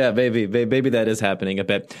 Yeah, maybe that is happening a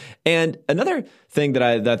bit. And another thing that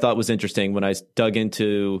I thought was interesting when I dug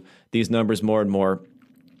into these numbers more and more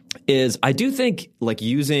is I do think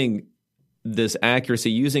using this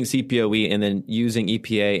accuracy, using CPOE and then using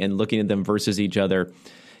EPA and looking at them versus each other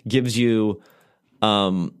gives you, it's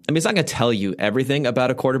not going to tell you everything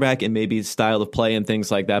about a quarterback and maybe style of play and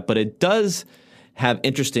things like that, but it does have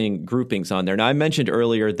interesting groupings on there. Now, I mentioned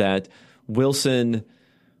earlier that Wilson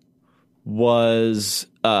was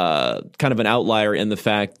kind of an outlier in the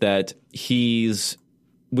fact that we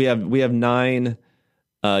have 9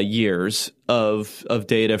 years of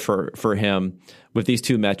data for him with these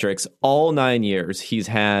 2 metrics. All 9 years, he's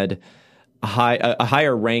had a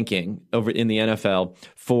higher ranking over in the NFL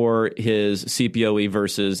for his CPOE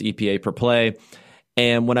versus EPA per play.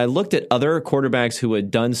 And when I looked at other quarterbacks who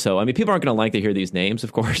had done so, people aren't going to like to hear these names,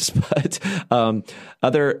 of course, but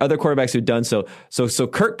other quarterbacks who'd done so. So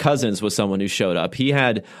Kirk Cousins was someone who showed up. He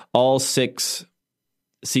had all 6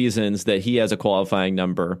 seasons that he has a qualifying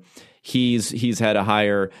number. He's had a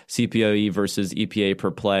higher CPOE versus EPA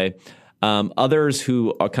per play. Others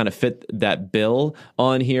who are kind of fit that bill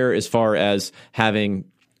on here as far as having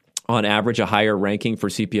on average a higher ranking for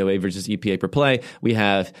CPOA versus EPA per play. We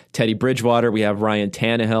have Teddy Bridgewater. We have Ryan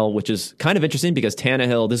Tannehill, which is kind of interesting because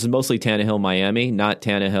this is mostly Tannehill Miami, not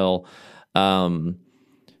Tannehill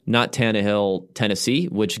Tennessee,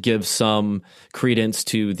 which gives some credence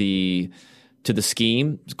to the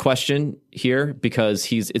scheme question here because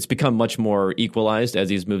it's become much more equalized as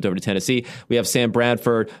he's moved over to Tennessee. We have Sam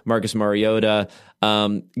Bradford, Marcus Mariota,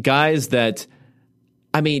 guys that,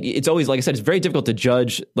 it's always, like I said, it's very difficult to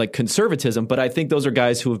judge conservatism, but I think those are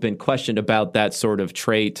guys who have been questioned about that sort of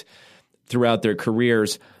trait throughout their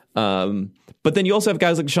careers. But then you also have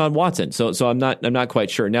guys like Deshaun Watson. So I'm not quite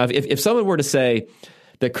sure. Now, if someone were to say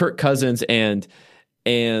that Kirk Cousins and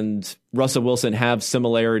Russell Wilson have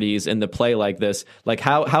similarities in the play like this, like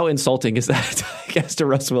how insulting is that, I guess, to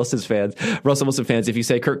Russell Wilson fans, if you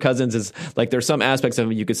say Kirk Cousins is like, there's some aspects of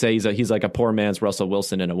him you could say he's like a poor man's Russell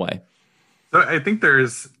Wilson in a way. So I think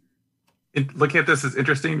looking at this is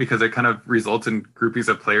interesting because it kind of results in groupings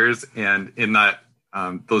of players, and in that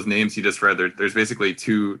those names you just read, there's basically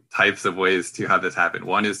two types of ways to have this happen.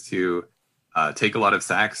 One is to take a lot of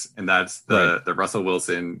sacks, and that's the Russell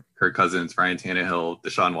Wilson, Kirk Cousins, Ryan Tannehill,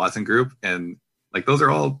 Deshaun Watson group, and like those are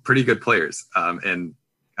all pretty good players, and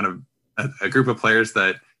kind of a group of players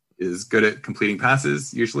that is good at completing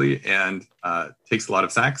passes usually, and takes a lot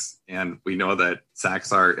of sacks. And we know that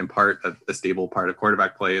sacks are in part a stable part of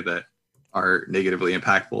quarterback play that are negatively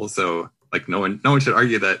impactful. So like no one should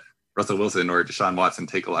argue that Russell Wilson or Deshaun Watson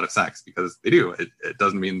take a lot of sacks, because they do. It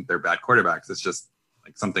doesn't mean they're bad quarterbacks. It's just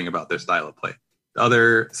like something about their style of play.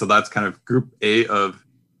 So that's kind of group A of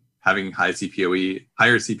having higher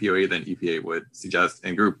CPOE than EPA would suggest.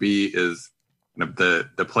 And group B is kind of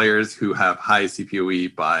the players who have high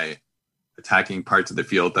CPOE by attacking parts of the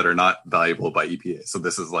field that are not valuable by EPA. So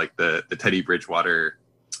this is like the Teddy Bridgewater,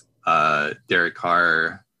 Derek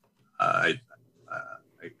Carr. I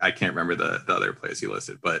can't remember the other players you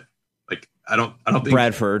listed, but like I don't think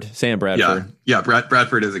Sam Bradford. Yeah.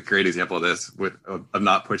 Bradford is a great example of this of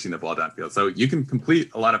not pushing the ball downfield. So you can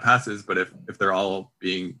complete a lot of passes, but if they're all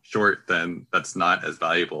being short, then that's not as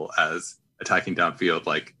valuable as attacking downfield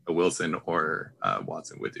like a Wilson or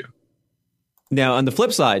Watson would do. Now, on the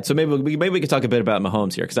flip side, so maybe we could talk a bit about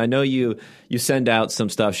Mahomes here, because I know you send out some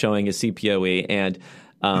stuff showing his CPOE, and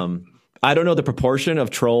I don't know the proportion of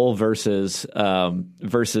troll versus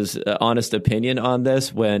honest opinion on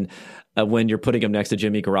this when you're putting him next to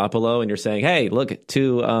Jimmy Garoppolo and you're saying, hey, look,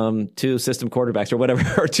 two system quarterbacks or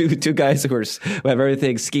whatever, or two guys who have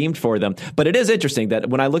everything schemed for them. But it is interesting that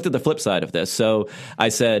when I looked at the flip side of this, so I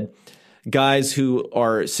said guys who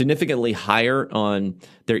are significantly higher on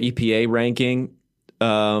their EPA ranking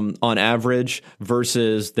on average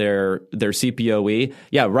versus their CPOE.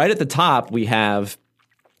 Yeah, right at the top we have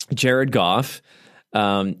Jared Goff,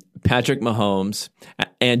 Patrick Mahomes,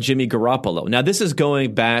 and Jimmy Garoppolo. Now, this is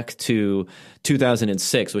going back to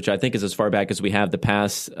 2006, which I think is as far back as we have the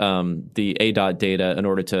ADOT data in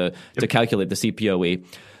order to calculate the CPOE.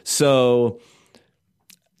 So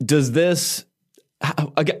does this...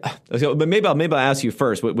 But maybe I'll ask you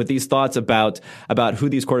first with these thoughts about who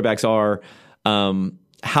these quarterbacks are.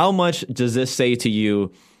 How much does this say to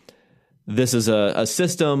you? This is a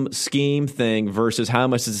system scheme thing versus how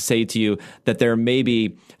much does it say to you that there may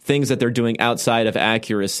be things that they're doing outside of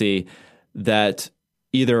accuracy that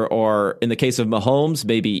either are, in the case of Mahomes,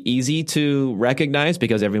 maybe easy to recognize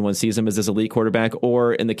because everyone sees him as this elite quarterback,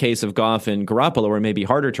 or in the case of Goff and Garoppolo, or maybe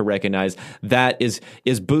harder to recognize, that is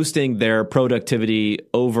boosting their productivity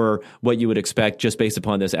over what you would expect just based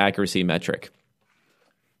upon this accuracy metric?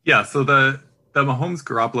 Yeah, so the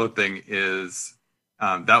Mahomes-Garoppolo thing is...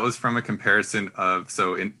 that was from a comparison of,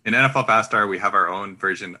 so in NFL FastStar, we have our own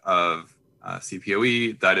version of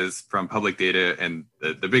CPOE that is from public data, and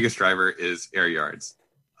the biggest driver is air yards.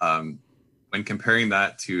 When comparing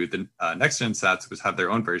that to the Next Gen Stats, which have their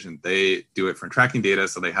own version, they do it from tracking data,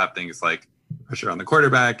 so they have things like pressure on the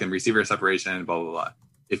quarterback and receiver separation, blah, blah, blah.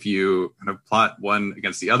 If you kind of plot one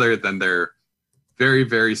against the other, then they're very,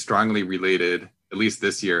 very strongly related, at least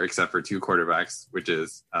this year, except for two quarterbacks, which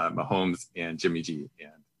is Mahomes and Jimmy G.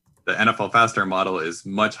 And the NFL FastStar model is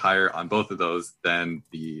much higher on both of those than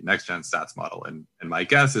the Next Gen Stats model. And my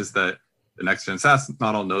guess is that the Next Gen Stats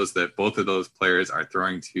model knows that both of those players are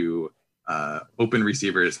throwing to open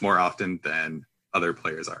receivers more often than other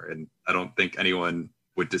players are. And I don't think anyone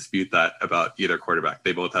would dispute that about either quarterback.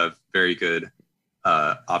 They both have very good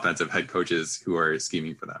offensive head coaches who are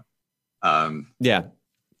scheming for them.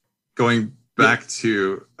 Going back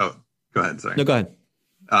to go ahead. Sorry. No, go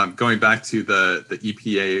ahead. Going back to the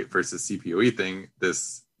EPA versus CPOE thing,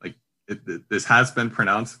 this has been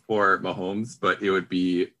pronounced for Mahomes, but it would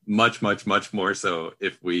be much, much, much more so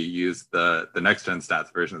if we use the Next Gen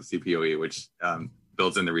Stats version of CPOE, which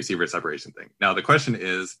builds in the receiver separation thing. Now the question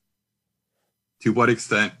is, to what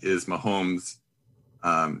extent is Mahomes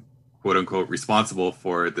quote unquote responsible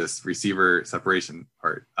for this receiver separation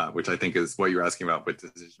part, which I think is what you're asking about with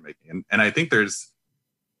decision making. And I think there's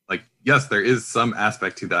yes, there is some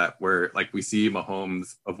aspect to that where we see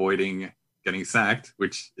Mahomes avoiding getting sacked,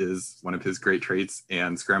 which is one of his great traits,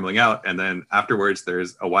 and scrambling out. And then afterwards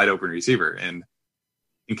there's a wide open receiver. And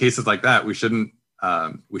in cases like that, we shouldn't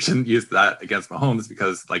we shouldn't use that against Mahomes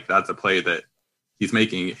because like that's a play that he's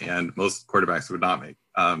making and most quarterbacks would not make.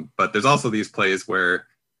 But there's also these plays where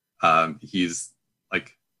he's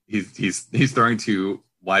throwing to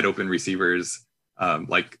wide open receivers,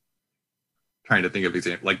 like trying to think of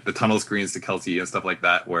example, like the tunnel screens to Kelce and stuff like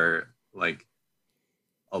that, where like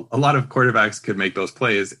a lot of quarterbacks could make those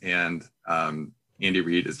plays, and Andy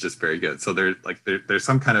Reid is just very good. So there's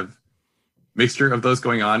some kind of mixture of those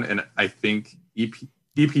going on, and I think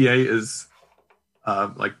EPA is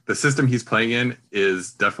like the system he's playing in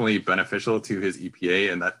is definitely beneficial to his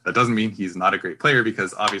EPA, and that doesn't mean he's not a great player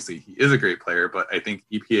because obviously he is a great player, but I think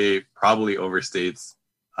EPA probably overstates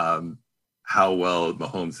how well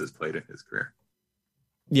Mahomes has played in his career.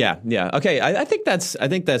 Yeah. Okay, I think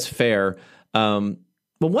that's fair.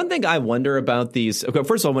 But one thing I wonder about these. Okay,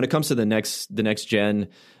 first of all, when it comes to the next gen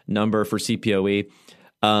number for CPOE,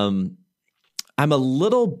 I'm a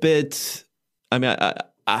little bit. I mean,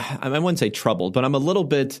 I wouldn't say troubled, but I'm a little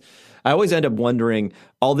bit. I always end up wondering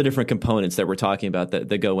all the different components that we're talking about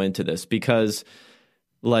that go into this, because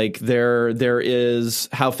like there is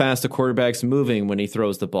how fast the quarterback's moving when he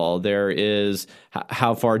throws the ball. There is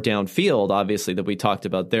how far downfield, obviously, that we talked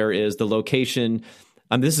about. There is the location.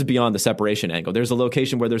 This is beyond the separation angle. There's a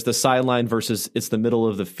location where there's the sideline versus it's the middle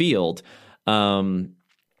of the field. I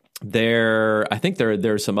think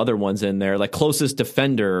there's some other ones in there, like closest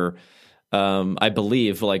defender. I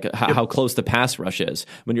believe like how close the pass rush is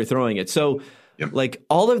when you're throwing it. So like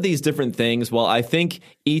all of these different things, well, I think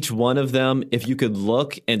each one of them, if you could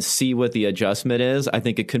look and see what the adjustment is, I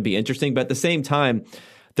think it could be interesting. But at the same time,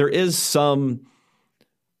 there is some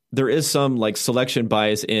like selection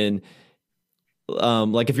bias in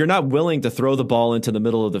like if you're not willing to throw the ball into the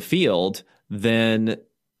middle of the field, then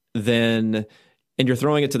and you're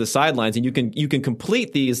throwing it to the sidelines, and you can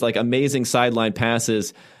complete these like amazing sideline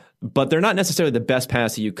passes, but they're not necessarily the best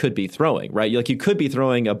pass that you could be throwing, right? Like you could be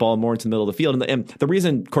throwing a ball more into the middle of the field. And the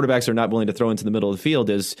reason quarterbacks are not willing to throw into the middle of the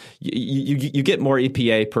field is you get more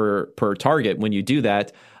EPA per target when you do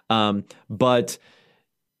that. But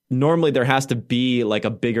normally there has to be like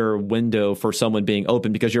a bigger window for someone being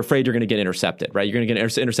open because you're afraid you're going to get intercepted, right? You're going to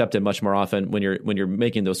get intercepted much more often when you're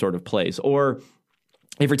making those sort of plays. Or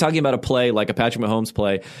if you're talking about a play like a Patrick Mahomes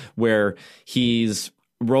play where he's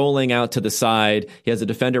rolling out to the side, he has a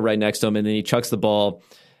defender right next to him, and then he chucks the ball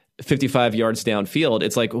 55 yards downfield.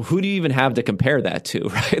 It's like, who do you even have to compare that to,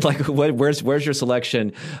 right? Like, where's your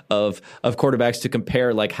selection of quarterbacks to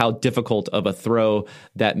compare like how difficult of a throw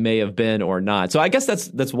that may have been or not? So I guess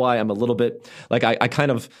that's why I'm a little bit like I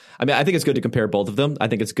think it's good to compare both of them. I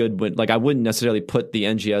think it's good when like I wouldn't necessarily put the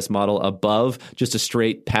NGS model above just a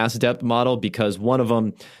straight pass depth model, because one of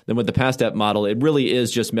them, then with the pass depth model, it really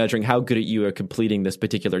is just measuring how good you are completing this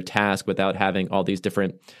particular task without having all these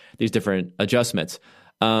different adjustments.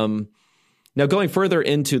 Now, going further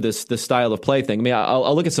into this style of play thing, I mean,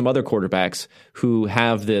 I'll look at some other quarterbacks who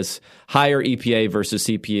have this higher EPA versus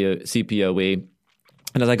CPOE.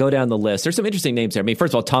 And as I go down the list, there's some interesting names there. I mean,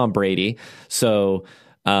 first of all, Tom Brady. So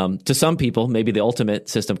to some people, maybe the ultimate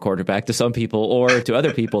system quarterback, to some people, or to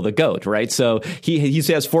other people, the GOAT, right? So he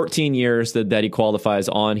has 14 years that he qualifies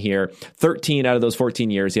on here. 13 out of those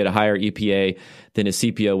 14 years, he had a higher EPA than his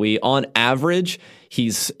CPOE. On average,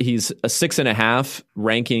 he's a 6.5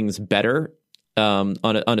 rankings better on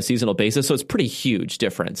a seasonal basis. So it's pretty huge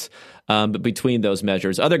difference between those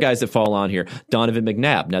measures. Other guys that fall on here, Donovan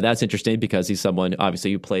McNabb. Now that's interesting because he's someone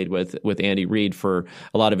obviously who played with Andy Reid for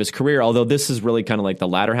a lot of his career, although this is really kind of like the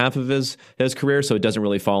latter half of his career, so it doesn't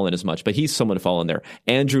really fall in as much, but he's someone to fall in there.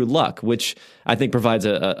 Andrew Luck, which I think provides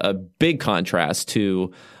a big contrast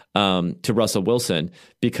to Russell Wilson,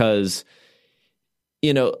 because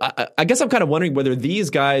I guess I'm kind of wondering whether these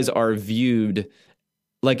guys are viewed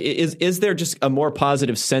like, is there just a more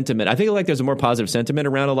positive sentiment? I think like there's a more positive sentiment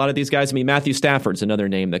around a lot of these guys. I mean, Matthew Stafford's another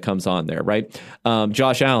name that comes on there, right?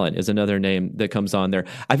 Josh Allen is another name that comes on there.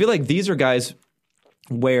 I feel like these are guys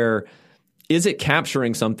where is it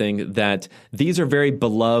capturing something that these are very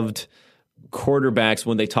beloved quarterbacks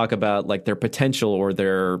when they talk about like their potential or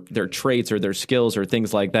their traits or their skills or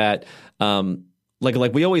things like that.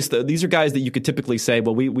 Like we always, these are guys that you could typically say,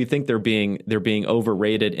 well, we think they're being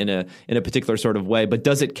overrated in a particular sort of way, but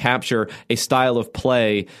does it capture a style of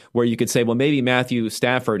play where you could say, well, maybe Matthew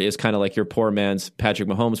Stafford is kind of like your poor man's Patrick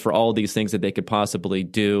Mahomes for all these things that they could possibly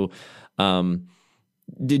do. Do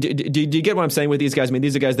you get what I'm saying with these guys? I mean,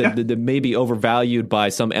 these are guys that may be overvalued by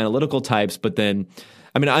some analytical types, but then,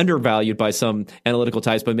 I mean, undervalued by some analytical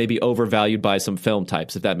types, but maybe overvalued by some film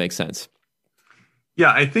types, if that makes sense.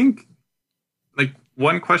 Yeah, I think like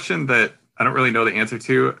one question that I don't really know the answer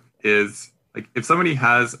to is like if somebody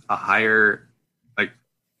has a higher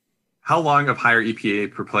how long of higher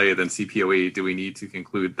EPA per play than CPOE do we need to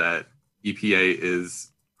conclude that EPA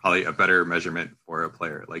is probably a better measurement for a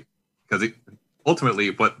player? Like, because ultimately,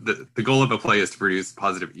 what the goal of a play is to produce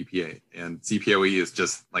positive EPA, and CPOE is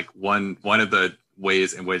just like one of the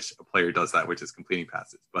ways in which a player does that, which is completing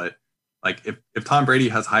passes. But like, if Tom Brady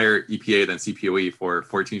has higher EPA than CPOE for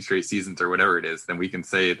 14 straight seasons or whatever it is, then we can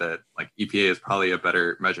say that like EPA is probably a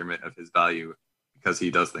better measurement of his value because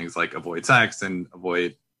he does things like avoid sacks and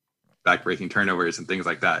avoid backbreaking turnovers and things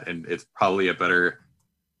like that. And it's probably a better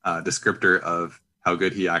descriptor of how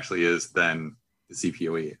good he actually is than the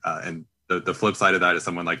CPOE. And the flip side of that is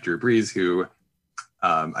someone like Drew Brees, who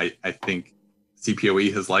I think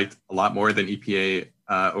CPOE has liked a lot more than EPA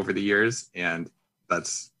over the years. And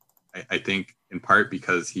that's, I think, in part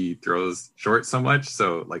because he throws short so much.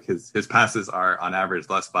 So like his passes are on average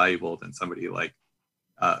less valuable than somebody like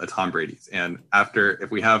a Tom Brady's. And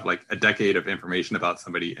if we have like a decade of information about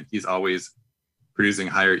somebody and he's always producing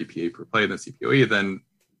higher EPA per play than CPOE, then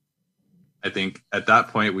I think at that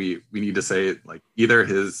point we need to say like either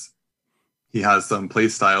he has some play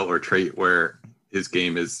style or trait where his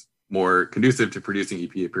game is more conducive to producing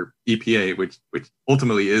EPA, which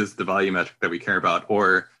ultimately is the value metric that we care about,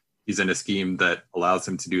 or he's in a scheme that allows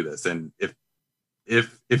him to do this. And if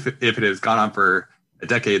it has gone on for a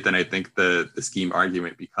decade, then I think the scheme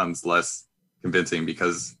argument becomes less convincing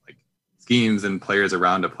because like schemes and players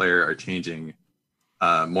around a player are changing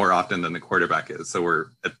more often than the quarterback is. So we're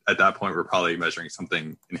at that point, we're probably measuring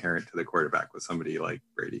something inherent to the quarterback with somebody like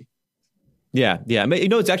Brady. Yeah. You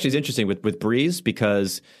know, it's interesting with Brees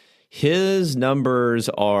because his numbers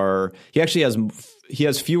he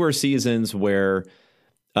has fewer seasons where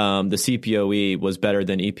the CPOE was better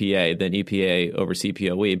than EPA over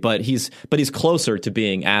CPOE, but he's closer to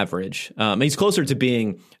being average. He's closer to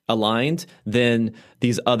being aligned than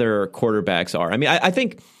these other quarterbacks are.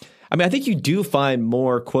 I think you do find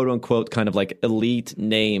more quote unquote kind of like elite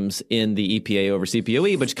names in the EPA over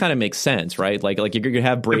CPOE, which kind of makes sense, right? Like you're going to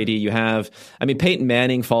have Brady, Peyton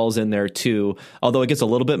Manning falls in there too, although it gets a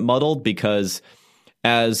little bit muddled because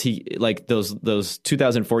as he like those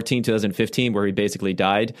 2014, 2015 where he basically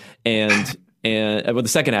died and the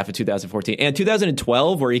second half of 2014 and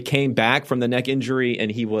 2012 where he came back from the neck injury and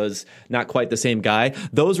he was not quite the same guy.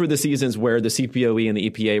 Those were the seasons where the CPOE and the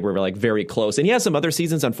EPA were like very close. And he has some other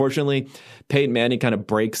seasons. Unfortunately, Peyton Manning kind of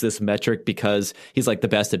breaks this metric because he's like the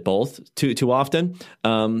best at both too often.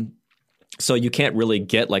 So you can't really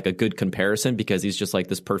get like a good comparison because he's just like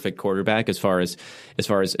this perfect quarterback as far as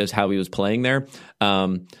how he was playing there.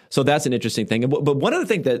 So that's an interesting thing. But one other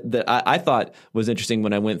thing that I thought was interesting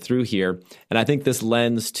when I went through here, and I think this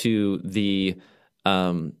lends to the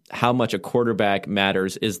how much a quarterback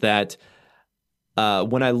matters, is that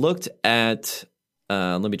when I looked at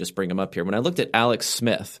let me just bring him up here. When I looked at Alex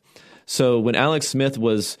Smith, so when Alex Smith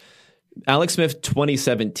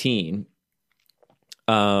 2017.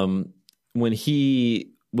 When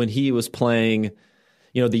he was playing,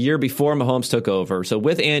 you know, the year before Mahomes took over, so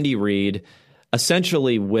with Andy Reid,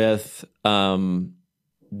 essentially with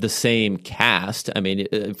the same cast.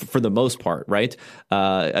 For the most part, right?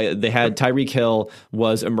 They had Tyreek Hill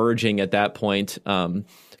was emerging at that point. Kind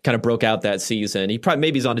of broke out that season.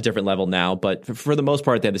 Maybe he's on a different level now, but for the most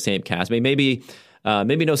part, they had the same cast. Maybe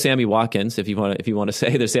no Sammy Watkins, if you want to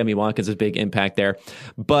say there's Sammy Watkins' a big impact there.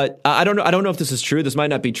 But I don't know if this is true. This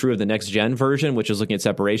might not be true of the next gen version, which is looking at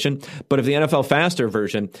separation. But of the NFL Faster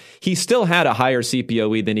version, he still had a higher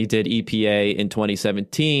CPOE than he did EPA in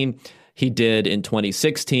 2017. He did in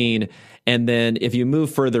 2016. And then if you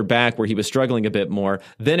move further back where he was struggling a bit more,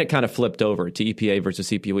 then it kind of flipped over to EPA versus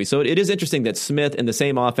CPOE. So it is interesting that Smith in the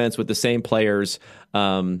same offense with the same players,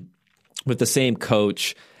 with the same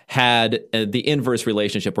coach, had the inverse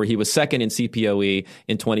relationship where he was second in CPOE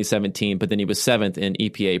in 2017, but then he was seventh in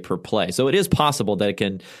EPA per play. So it is possible that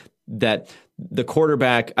the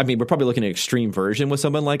quarterback, we're probably looking at an extreme version with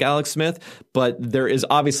someone like Alex Smith, but there is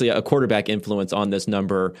obviously a quarterback influence on this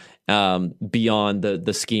number beyond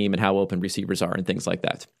the scheme and how open receivers are and things like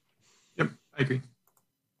that. Yep, I agree.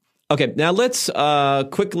 Okay, now let's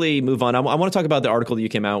quickly move on. I want to talk about the article that you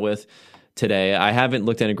came out with today. I haven't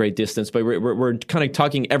looked at a great distance, but we're kind of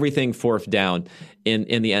talking everything fourth down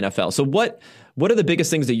in the NFL. So what are the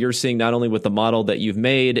biggest things that you're seeing, not only with the model that you've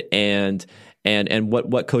made and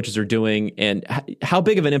what coaches are doing, and how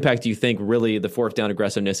big of an impact do you think really the fourth down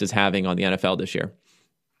aggressiveness is having on the NFL this year?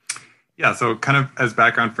 Yeah, so kind of as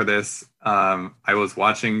background for this, I was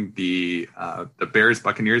watching the Bears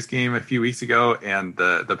Buccaneers game a few weeks ago, and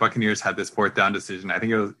the Buccaneers had this fourth down decision. I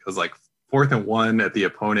think it was like 4th and 1 at the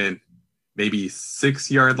opponent, maybe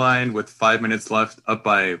 6-yard line with 5 minutes left, up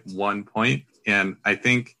by 1 point. And I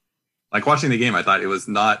think like watching the game, I thought it was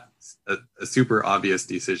not a super obvious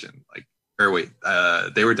decision. Like, or wait,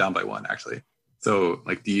 they were down by 1 actually. So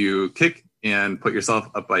like, do you kick and put yourself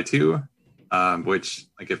up by 2, which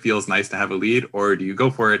like it feels nice to have a lead, or do you go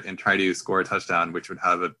for it and try to score a touchdown, which would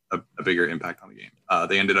have a bigger impact on the game?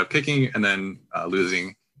 They ended up kicking and then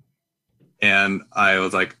losing. And I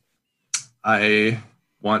was like, I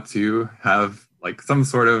want to have like some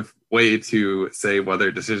sort of way to say whether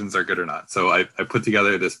decisions are good or not. So I put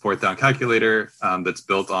together this 4th down calculator that's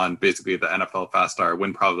built on basically the NFL FastStar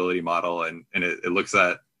win probability model. And it looks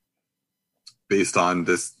at, based on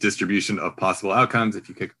this distribution of possible outcomes, if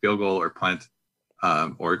you kick a field goal or punt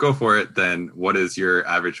or go for it, then what is your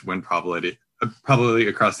average win probability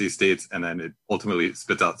across these states? And then it ultimately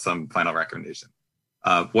spits out some final recommendation.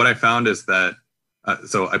 What I found is that,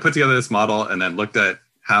 so I put together this model and then looked at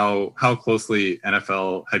how closely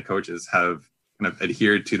NFL head coaches have kind of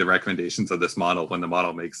adhered to the recommendations of this model when the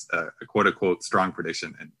model makes a quote unquote strong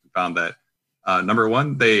prediction, and found that number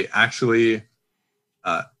one, they actually,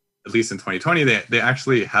 at least in 2020, they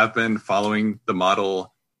actually have been following the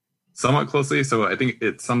model somewhat closely. So I think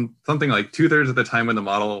it's something like 2/3 of the time when the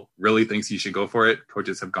model really thinks you should go for it,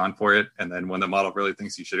 coaches have gone for it. And then when the model really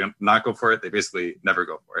thinks you should not go for it, they basically never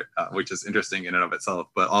go for it, which is interesting in and of itself.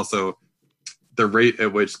 But also the rate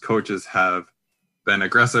at which coaches have been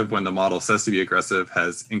aggressive when the model says to be aggressive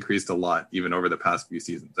has increased a lot, even over the past few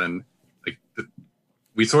seasons. And like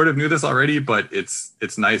we sort of knew this already, but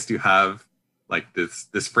it's nice to have like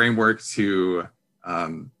this framework to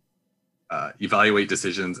evaluate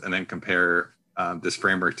decisions and then compare this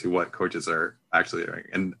framework to what coaches are actually doing.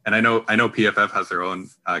 And I know PFF has their own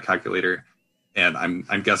calculator, and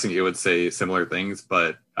I'm guessing it would say similar things,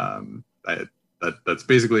 but that's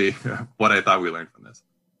basically what I thought we learned from this.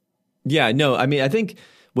 Yeah, no, I mean, I think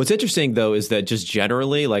what's interesting though is that just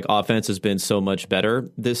generally, like, offense has been so much better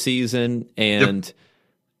this season, and yep.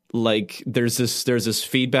 Like there's this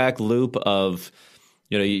feedback loop of,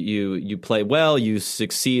 you know, you play well, you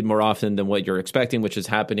succeed more often than what you're expecting, which is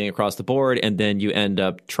happening across the board, and then you end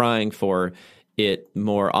up trying for it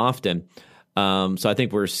more often. So I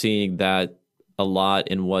think we're seeing that a lot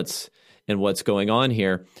in what's going on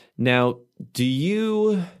here. Now, do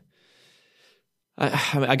you?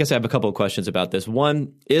 I guess I have a couple of questions about this.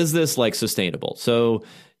 One, is this like sustainable? So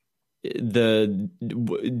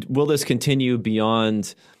will this continue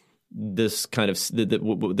beyond this kind of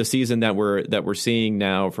the season that we're seeing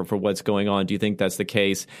now for what's going on? Do you think that's the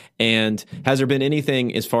case? And has there been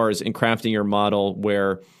anything as far as in crafting your model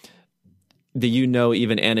where even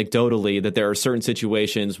anecdotally, that there are certain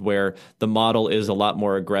situations where the model is a lot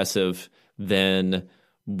more aggressive than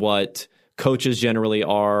what coaches generally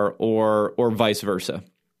are, or vice versa?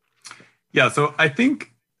 Yeah, so I think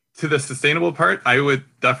to the sustainable part, I would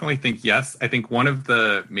definitely think yes. I think one of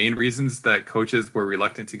the main reasons that coaches were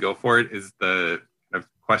reluctant to go for it is the kind of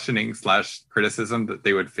questioning / criticism that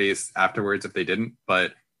they would face afterwards if they didn't.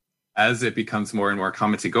 But as it becomes more and more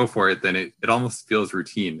common to go for it, then it almost feels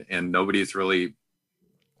routine, and nobody's really,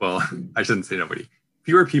 well, I shouldn't say nobody.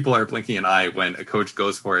 Fewer people are blinking an eye when a coach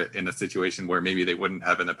goes for it in a situation where maybe they wouldn't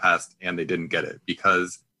have in the past and they didn't get it,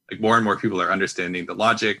 because like more and more people are understanding the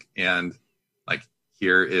logic, and like,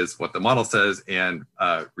 here is what the model says, and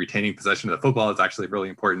retaining possession of the football is actually really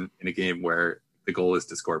important in a game where the goal is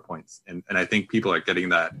to score points. And I think people are getting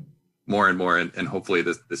that more and more, and hopefully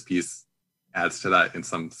this piece adds to that in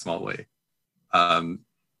some small way.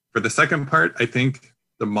 For the second part, I think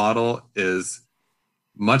the model is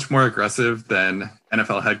much more aggressive than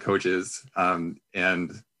NFL head coaches.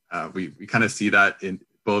 And we kind of see that in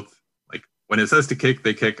both, like when it says to kick,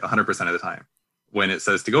 they kick 100% of the time. When it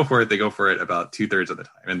says to go for it, they go for it about 2/3 of the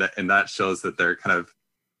time. And that shows that they're kind of,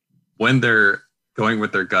 when they're going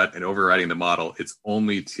with their gut and overriding the model, it's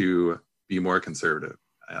only to be more conservative.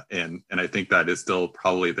 And I think that is still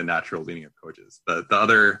probably the natural leaning of coaches. The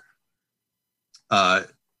other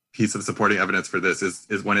piece of supporting evidence for this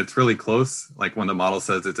is when it's really close, like when the model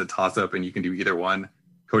says it's a toss-up and you can do either one,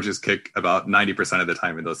 coaches kick about 90% of the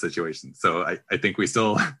time in those situations. So I think we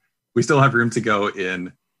still have room to go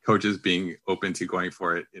in coaches being open to going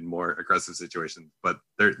for it in more aggressive situations. But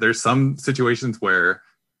there's some situations where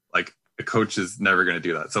like a coach is never going to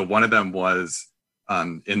do that. So one of them was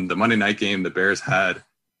in the Monday night game, the Bears had,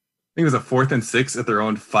 I think it was a 4th and 6 at their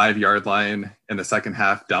own 5-yard line in the second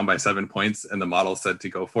half, down by 7 points, and the model said to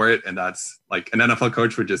go for it. And that's like, an NFL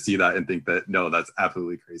coach would just see that and think that, no, that's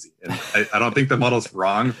absolutely crazy. And I don't think the model's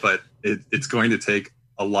wrong, but it's going to take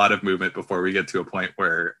a lot of movement before we get to a point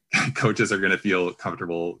where coaches are going to feel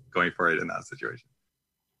comfortable going for it in that situation.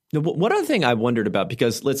 One other thing I wondered about,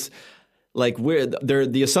 because like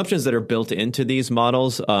the assumptions that are built into these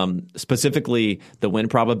models, specifically the win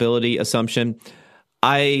probability assumption.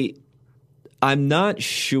 I'm not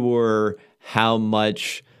sure how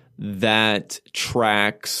much that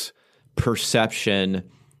tracks perception,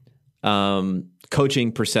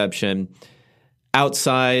 coaching perception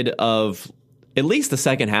outside of at least the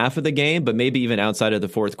second half of the game, but maybe even outside of the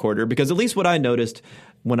fourth quarter. Because at least what I noticed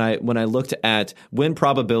when I looked at win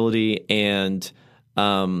probability and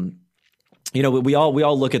we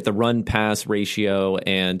all look at the run pass ratio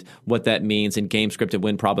and what that means in game scripted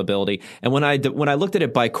win probability. And when I looked at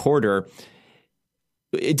it by quarter,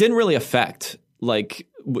 it didn't really affect, like,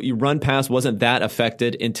 you run pass wasn't that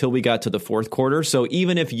affected until we got to the fourth quarter. So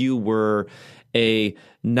even if you were a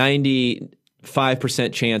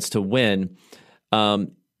 95% chance to win,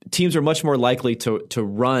 teams are much more likely to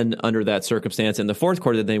run under that circumstance in the fourth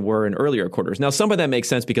quarter than they were in earlier quarters. Now, some of that makes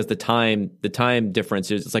sense because the time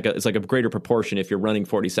difference is it's like a greater proportion if you're running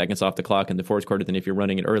 40 seconds off the clock in the fourth quarter than if you're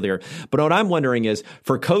running it earlier. But what I'm wondering is,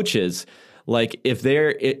 for coaches, like, if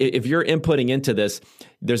you're inputting into this,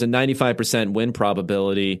 there's a 95% win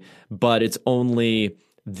probability, but it's only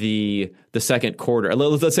the second quarter.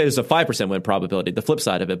 Let's say there's a 5% win probability, the flip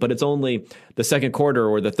side of it, but it's only the second quarter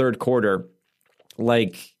or the third quarter.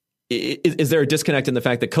 Like, is there a disconnect in the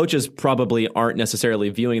fact that coaches probably aren't necessarily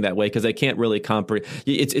viewing that way because they can't really comprehend?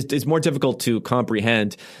 It's more difficult to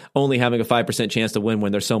comprehend only having a 5% chance to win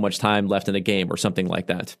when there's so much time left in the game or something like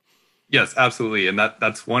that. Yes, absolutely, and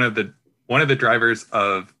that's one of the drivers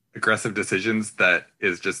of aggressive decisions that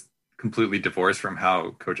is just completely divorced from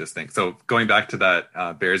how coaches think. So going back to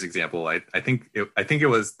that Bears example, I think it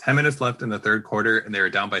was 10 minutes left in the third quarter and they were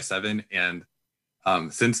down by 7, and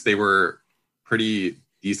since they were pretty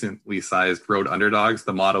decently sized road underdogs,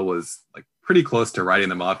 the model was like pretty close to writing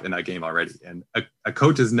them off in that game already. And a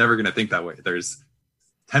coach is never going to think that way. There's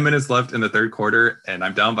 10 minutes left in the third quarter and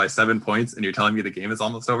I'm down by 7 points and you're telling me the game is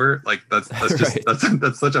almost over. Like, that's just, right.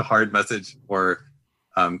 that's such a hard message for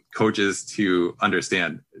coaches to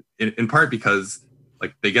understand, in part because,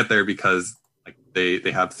 like, they get there because, like, they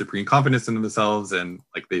have supreme confidence in themselves and,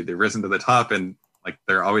 like, they've risen to the top, and, like,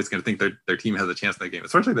 they're always going to think their team has a chance in that game,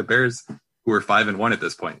 especially the Bears, who are 5-1 at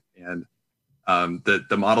this point. And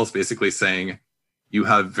the model's basically saying you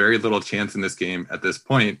have very little chance in this game at this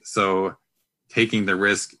point. So taking the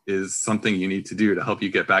risk is something you need to do to help you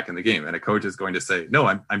get back in the game. And a coach is going to say, no,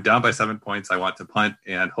 I'm down by 7 points. I want to punt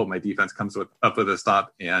and hope my defense comes up with a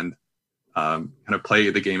stop and kind of play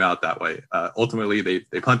the game out that way. Ultimately, they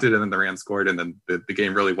punted and then the Rams scored, and then the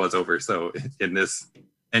game really was over. So in this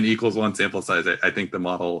N=1 sample size, I think the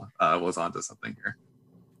model was onto something here.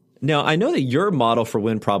 Now, I know that your model for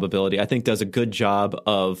win probability, I think, does a good job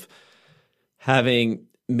of having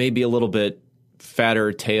maybe a little bit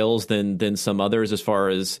fatter tails than some others, as far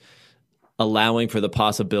as allowing for the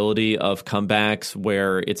possibility of comebacks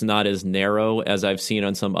where it's not as narrow as I've seen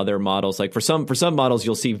on some other models. Like, for some models,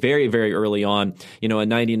 you'll see very, very early on, a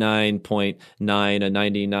 99.9, a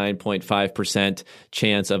 99.5%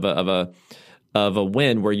 chance of a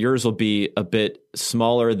win, where yours will be a bit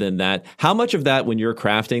smaller than that. How much of that, when you're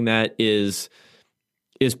crafting that, is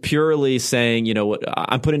purely saying,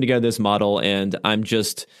 I'm putting together this model and I'm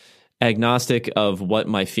just agnostic of what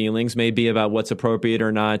my feelings may be about what's appropriate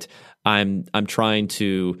or not. I'm trying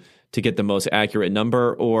to get the most accurate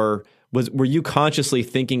number, or were you consciously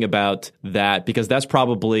thinking about that? Because that's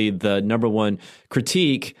probably the number one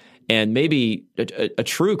critique, and maybe a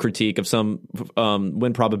true critique of some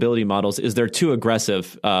win probability models, is they're too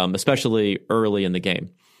aggressive, especially early in the game.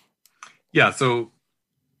 Yeah, so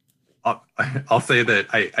I'll say that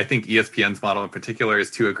I think ESPN's model in particular is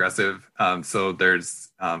too aggressive. So there's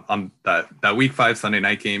on that Week 5 Sunday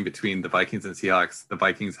night game between the Vikings and Seahawks, the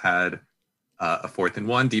Vikings had a 4th and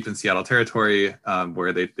 1 deep in Seattle territory,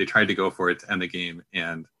 where they tried to go for it to end the game.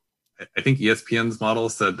 And I think ESPN's model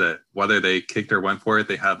said that whether they kicked or went for it,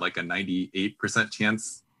 they had like a 98%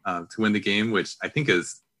 chance to win the game, which I think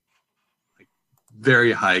is, like,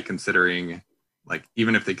 very high, considering, like,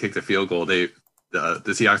 even if they kicked a field goal, the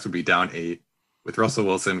Seahawks would be down 8 with Russell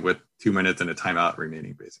Wilson with 2 minutes and a timeout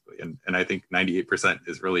remaining, basically. And I think 98%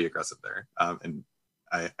 is really aggressive there. And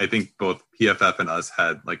I think both PFF and us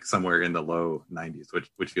had, like, somewhere in the low 90s,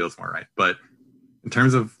 which feels more right. But in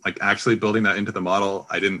terms of, like, actually building that into the model,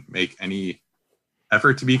 I didn't make any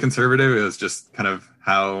effort to be conservative. It was just kind of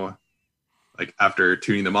how, like, after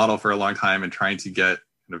tuning the model for a long time and trying to get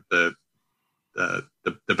kind of the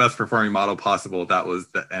best performing model possible, that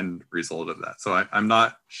was the end result of that. So I'm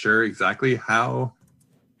not sure exactly how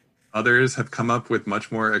others have come up with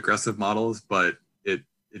much more aggressive models, but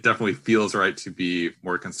it definitely feels right to be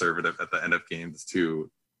more conservative at the end of games to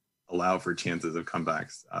allow for chances of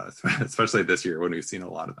comebacks, especially this year when we've seen a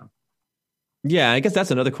lot of them. Yeah, I guess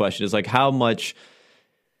that's another question is like how much,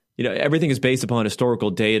 everything is based upon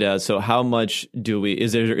historical data. So how much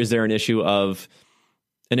is there an issue of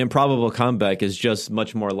an improbable comeback is just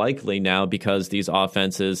much more likely now because these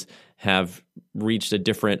offenses have reached a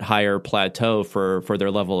different higher plateau for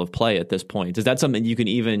their level of play at this point? Is that something you can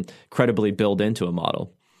even credibly build into a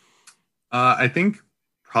model? I think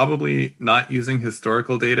probably not using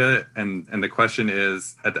historical data. And the question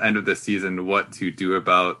is at the end of this season, what to do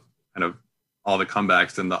about kind of all the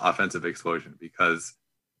comebacks and the offensive explosion, because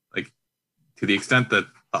like to the extent that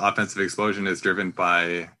the offensive explosion is driven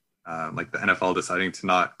by like the NFL deciding to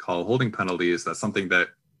not call holding penalties, that's something that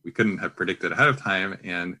we couldn't have predicted ahead of time.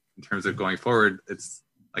 And in terms of going forward, it's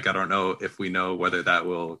like, I don't know if we know whether that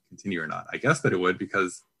will continue or not. I guess that it would,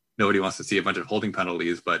 because nobody wants to see a bunch of holding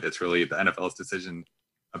penalties, but it's really the NFL's decision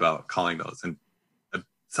about calling those. And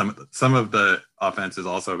some of the offense is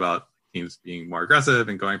also about teams being more aggressive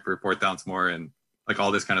and going for fourth downs more and like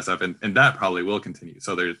all this kind of stuff. And that probably will continue.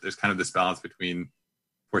 So there's kind of this balance between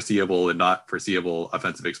foreseeable and not foreseeable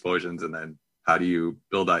offensive explosions. And then how do you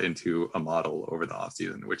build that into a model over the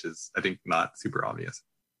offseason, which is, I think, not super obvious.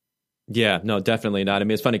 Yeah, no, definitely not. I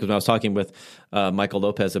mean, it's funny because when I was talking with Michael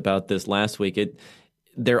Lopez about this last week,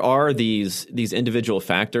 there are these individual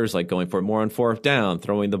factors like going for more on fourth down,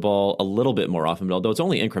 throwing the ball a little bit more often, but although it's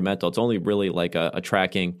only incremental, it's only really like a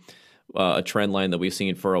tracking a trend line that we've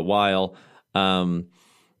seen for a while. The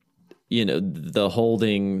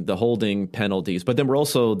holding penalties, but then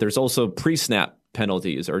there's also pre-snap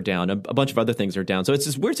penalties are down. A bunch of other things are down. So it's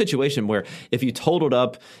this weird situation where if you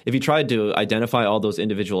tried to identify all those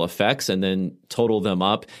individual effects and then total them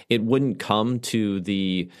up, it wouldn't come to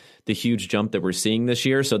the huge jump that we're seeing this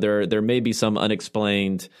year. So there may be some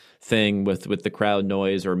unexplained thing with the crowd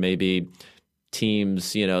noise, or maybe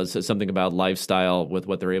teams, something about lifestyle with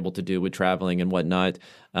what they're able to do with traveling and whatnot,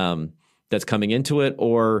 that's coming into it,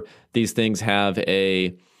 or these things have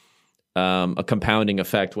a compounding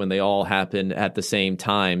effect when they all happen at the same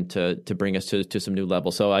time to bring us to some new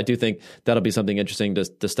levels. So I do think that'll be something interesting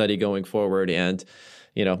to study going forward. And,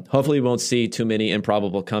 hopefully we won't see too many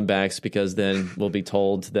improbable comebacks, because then we'll be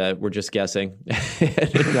told that we're just guessing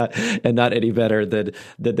and not any better than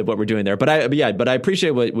what we're doing there. But I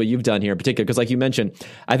appreciate what you've done here in particular, because like you mentioned,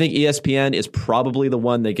 I think ESPN is probably the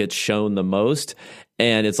one that gets shown the most.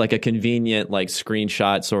 And it's like a convenient like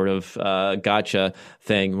screenshot sort of gotcha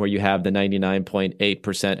thing where you have the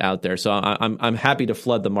 99.8% out there. So I'm happy to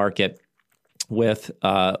flood the market with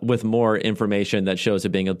more information that shows it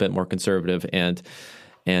being a bit more conservative, and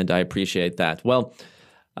I appreciate that. Well,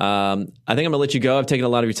 I think I'm going to let you go. I've taken a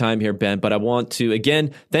lot of your time here, Ben, but I want to,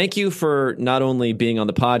 again, thank you for not only being on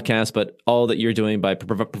the podcast, but all that you're doing by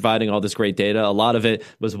providing all this great data. A lot of it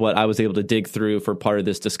was what I was able to dig through for part of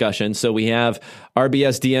this discussion. So we have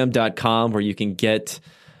rbsdm.com, where you can get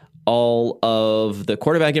all of the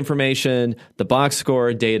quarterback information, the box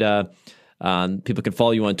score data. People can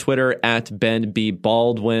follow you on Twitter at Ben B.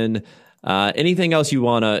 Baldwin. Anything else you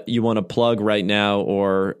wanna plug right now,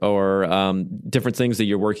 or different things that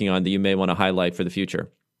you're working on that you may want to highlight for the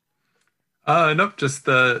future? Nope. Just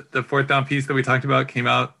the fourth down piece that we talked about came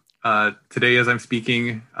out today as I'm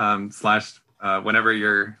speaking, / whenever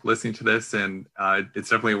you're listening to this, and it's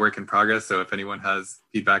definitely a work in progress. So if anyone has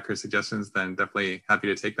feedback or suggestions, then definitely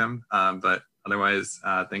happy to take them. But otherwise,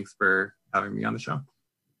 thanks for having me on the show.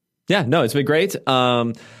 Yeah, no, it's been great.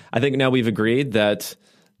 I think now we've agreed that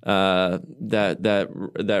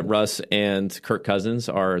Russ and Kirk Cousins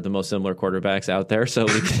are the most similar quarterbacks out there. So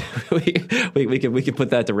we can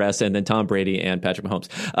put that to rest, and then Tom Brady and Patrick Mahomes.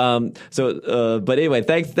 But anyway,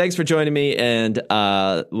 thanks for joining me, and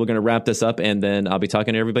we're going to wrap this up, and then I'll be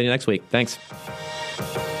talking to everybody next week. Thanks.